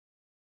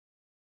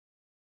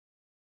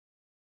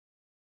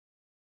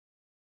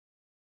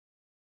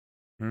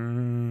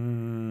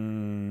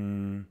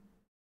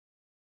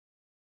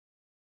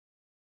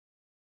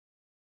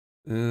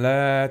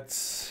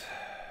 Let's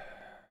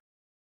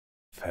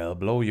fail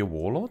blow your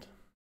Warlord.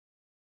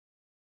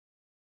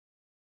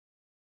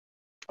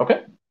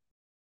 Okay.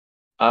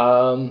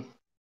 I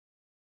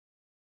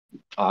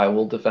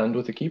will defend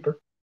with a keeper.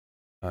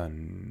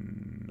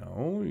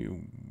 No,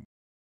 you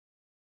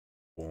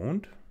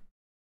won't.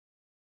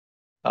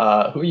 Who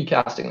are you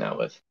casting that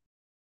with?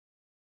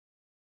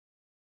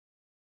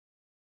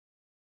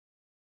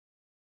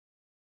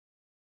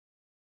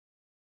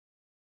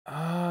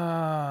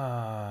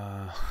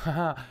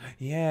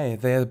 Yeah,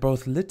 they're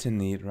both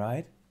litany,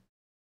 right?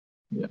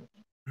 Yeah.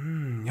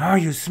 Oh,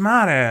 you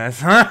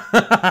smartass, huh?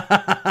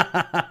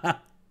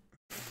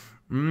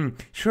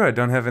 Sure, I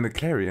don't have any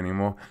carry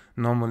anymore.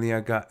 Normally, I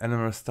got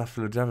Eleanor stuff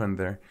in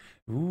there.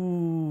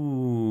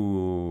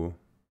 Ooh.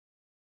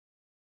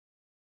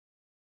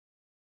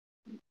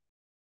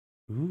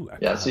 Ooh, I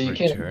Yeah, can't so you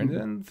return can't.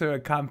 them, so I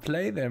can't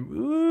play them.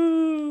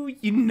 Ooh,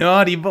 you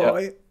naughty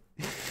boy.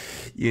 Yeah.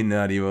 You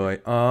naughty boy.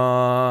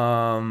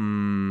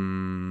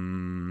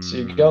 So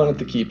you're going at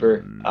the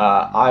keeper.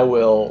 I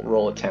will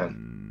roll a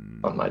 10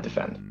 on my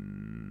defend.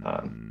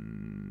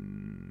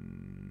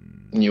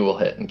 You will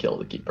hit and kill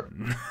the keeper.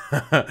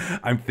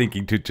 I'm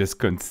thinking to just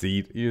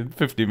concede. You have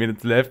 50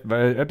 minutes left,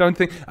 but I don't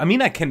think. I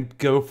mean, I can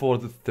go for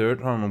the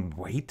third round and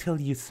wait till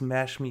you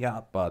smash me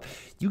up, but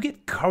you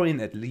get Corin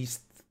at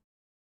least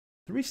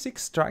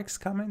 6 strikes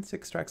coming.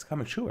 6 strikes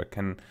coming. Sure, I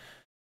can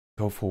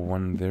go for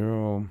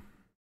 1-0.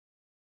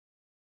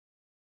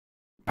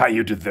 But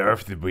you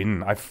deserve the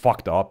win. I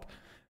fucked up.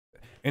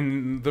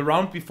 In the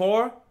round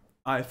before,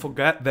 I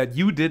forgot that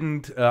you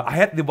didn't. I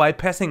had the white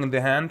passing in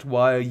the hand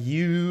while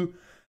you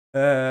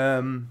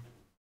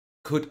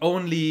could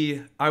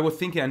only, I was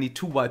thinking I need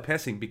 2 while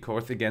passing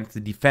because against the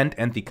defend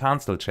and the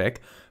cancel check,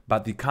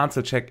 but the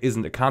cancel check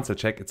isn't a cancel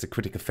check, it's a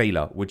critical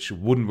failure, which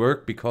wouldn't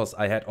work because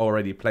I had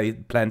already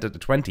planted a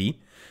 20.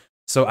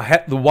 So I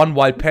had the 1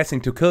 while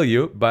passing to kill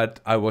you, but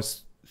I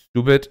was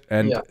stupid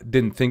and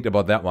didn't think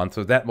about that one.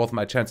 So that was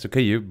my chance to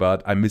kill you,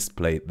 but I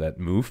misplayed that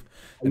move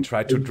and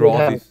tried to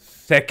draw the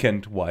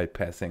second while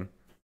passing.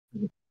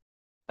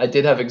 I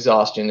did have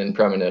exhaustion and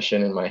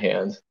premonition in my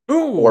hand.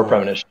 Ooh. Or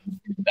premonition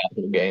in that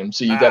whole game,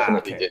 so you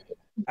definitely did.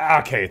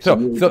 Okay, so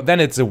then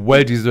it's a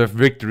well-deserved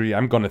victory.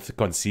 I'm gonna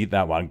concede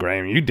that one,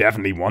 Graham. You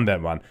definitely won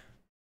that one.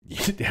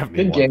 You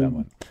definitely won that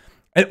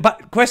one.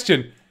 But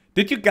question,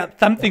 did you got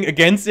something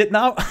against it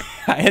now?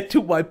 I had 2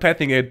 while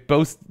passing at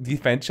both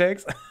defense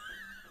checks.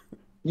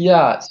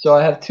 Yeah, so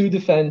I have 2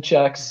 defend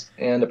checks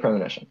and a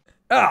premonition.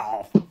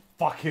 Oh,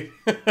 fuck it.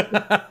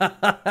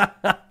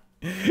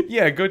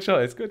 Yeah, good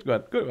choice. Good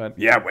one. Good one.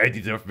 Yeah,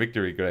 well-deserved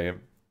victory,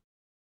 Graham.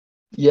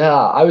 Yeah,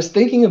 I was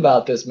thinking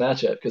about this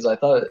matchup because I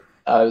thought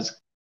I was,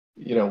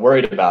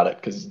 worried about it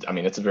because, I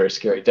mean, it's a very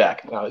scary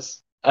deck.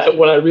 And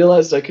when I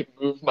realized I could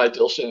move my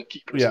Dilshan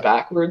keepers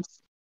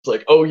backwards, it's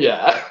like, oh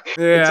yeah.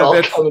 Yeah,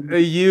 that's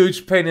a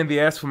huge pain in the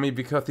ass for me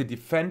because the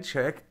defend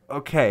check,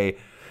 okay.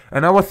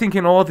 And I was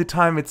thinking all the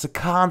time it's a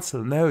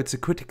cancel. No, it's a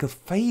critical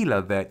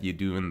failure that you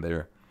do in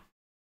there.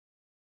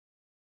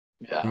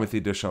 Yeah. With the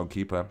additional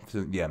keeper.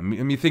 So, yeah,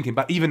 me thinking,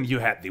 but even you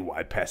had the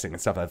wide passing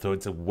and stuff, I thought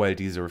it's a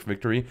well-deserved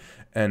victory.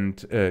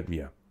 And,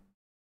 yeah.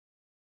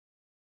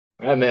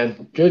 Yeah,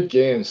 man. Good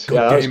games. Good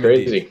that was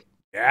crazy. Indeed.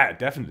 Yeah,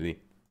 definitely.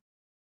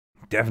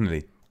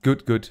 Definitely.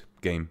 Good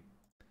game.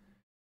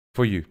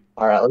 For you.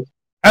 All right.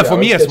 For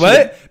me as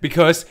well,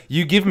 because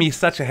you give me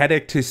such a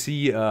headache to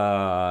see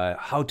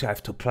how to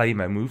have to play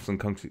my moves.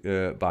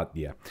 But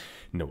yeah,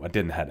 no, I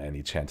didn't have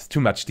any chance.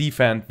 Too much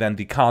defense, then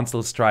the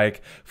cancel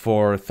strike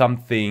for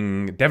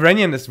something.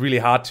 Devranian is really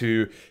hard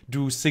to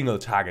do single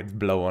target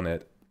blow on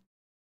it.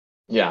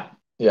 Yeah,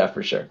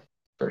 for sure.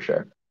 For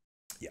sure.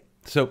 Yeah,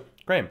 so,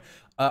 Graham,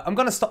 I'm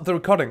gonna stop the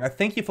recording. I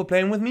thank you for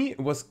playing with me. It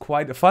was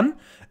quite fun.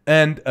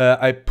 And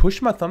I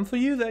push my thumb for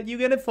you that you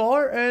get a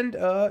 4. And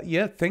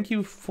yeah, thank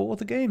you for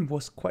the game. It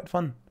was quite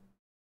fun.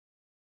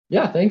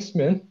 Yeah, thanks,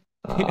 man.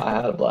 I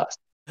had a blast.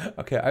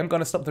 Okay, I'm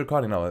gonna stop the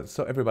recording now.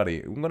 So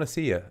everybody, I'm gonna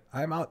see you.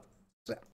 I'm out.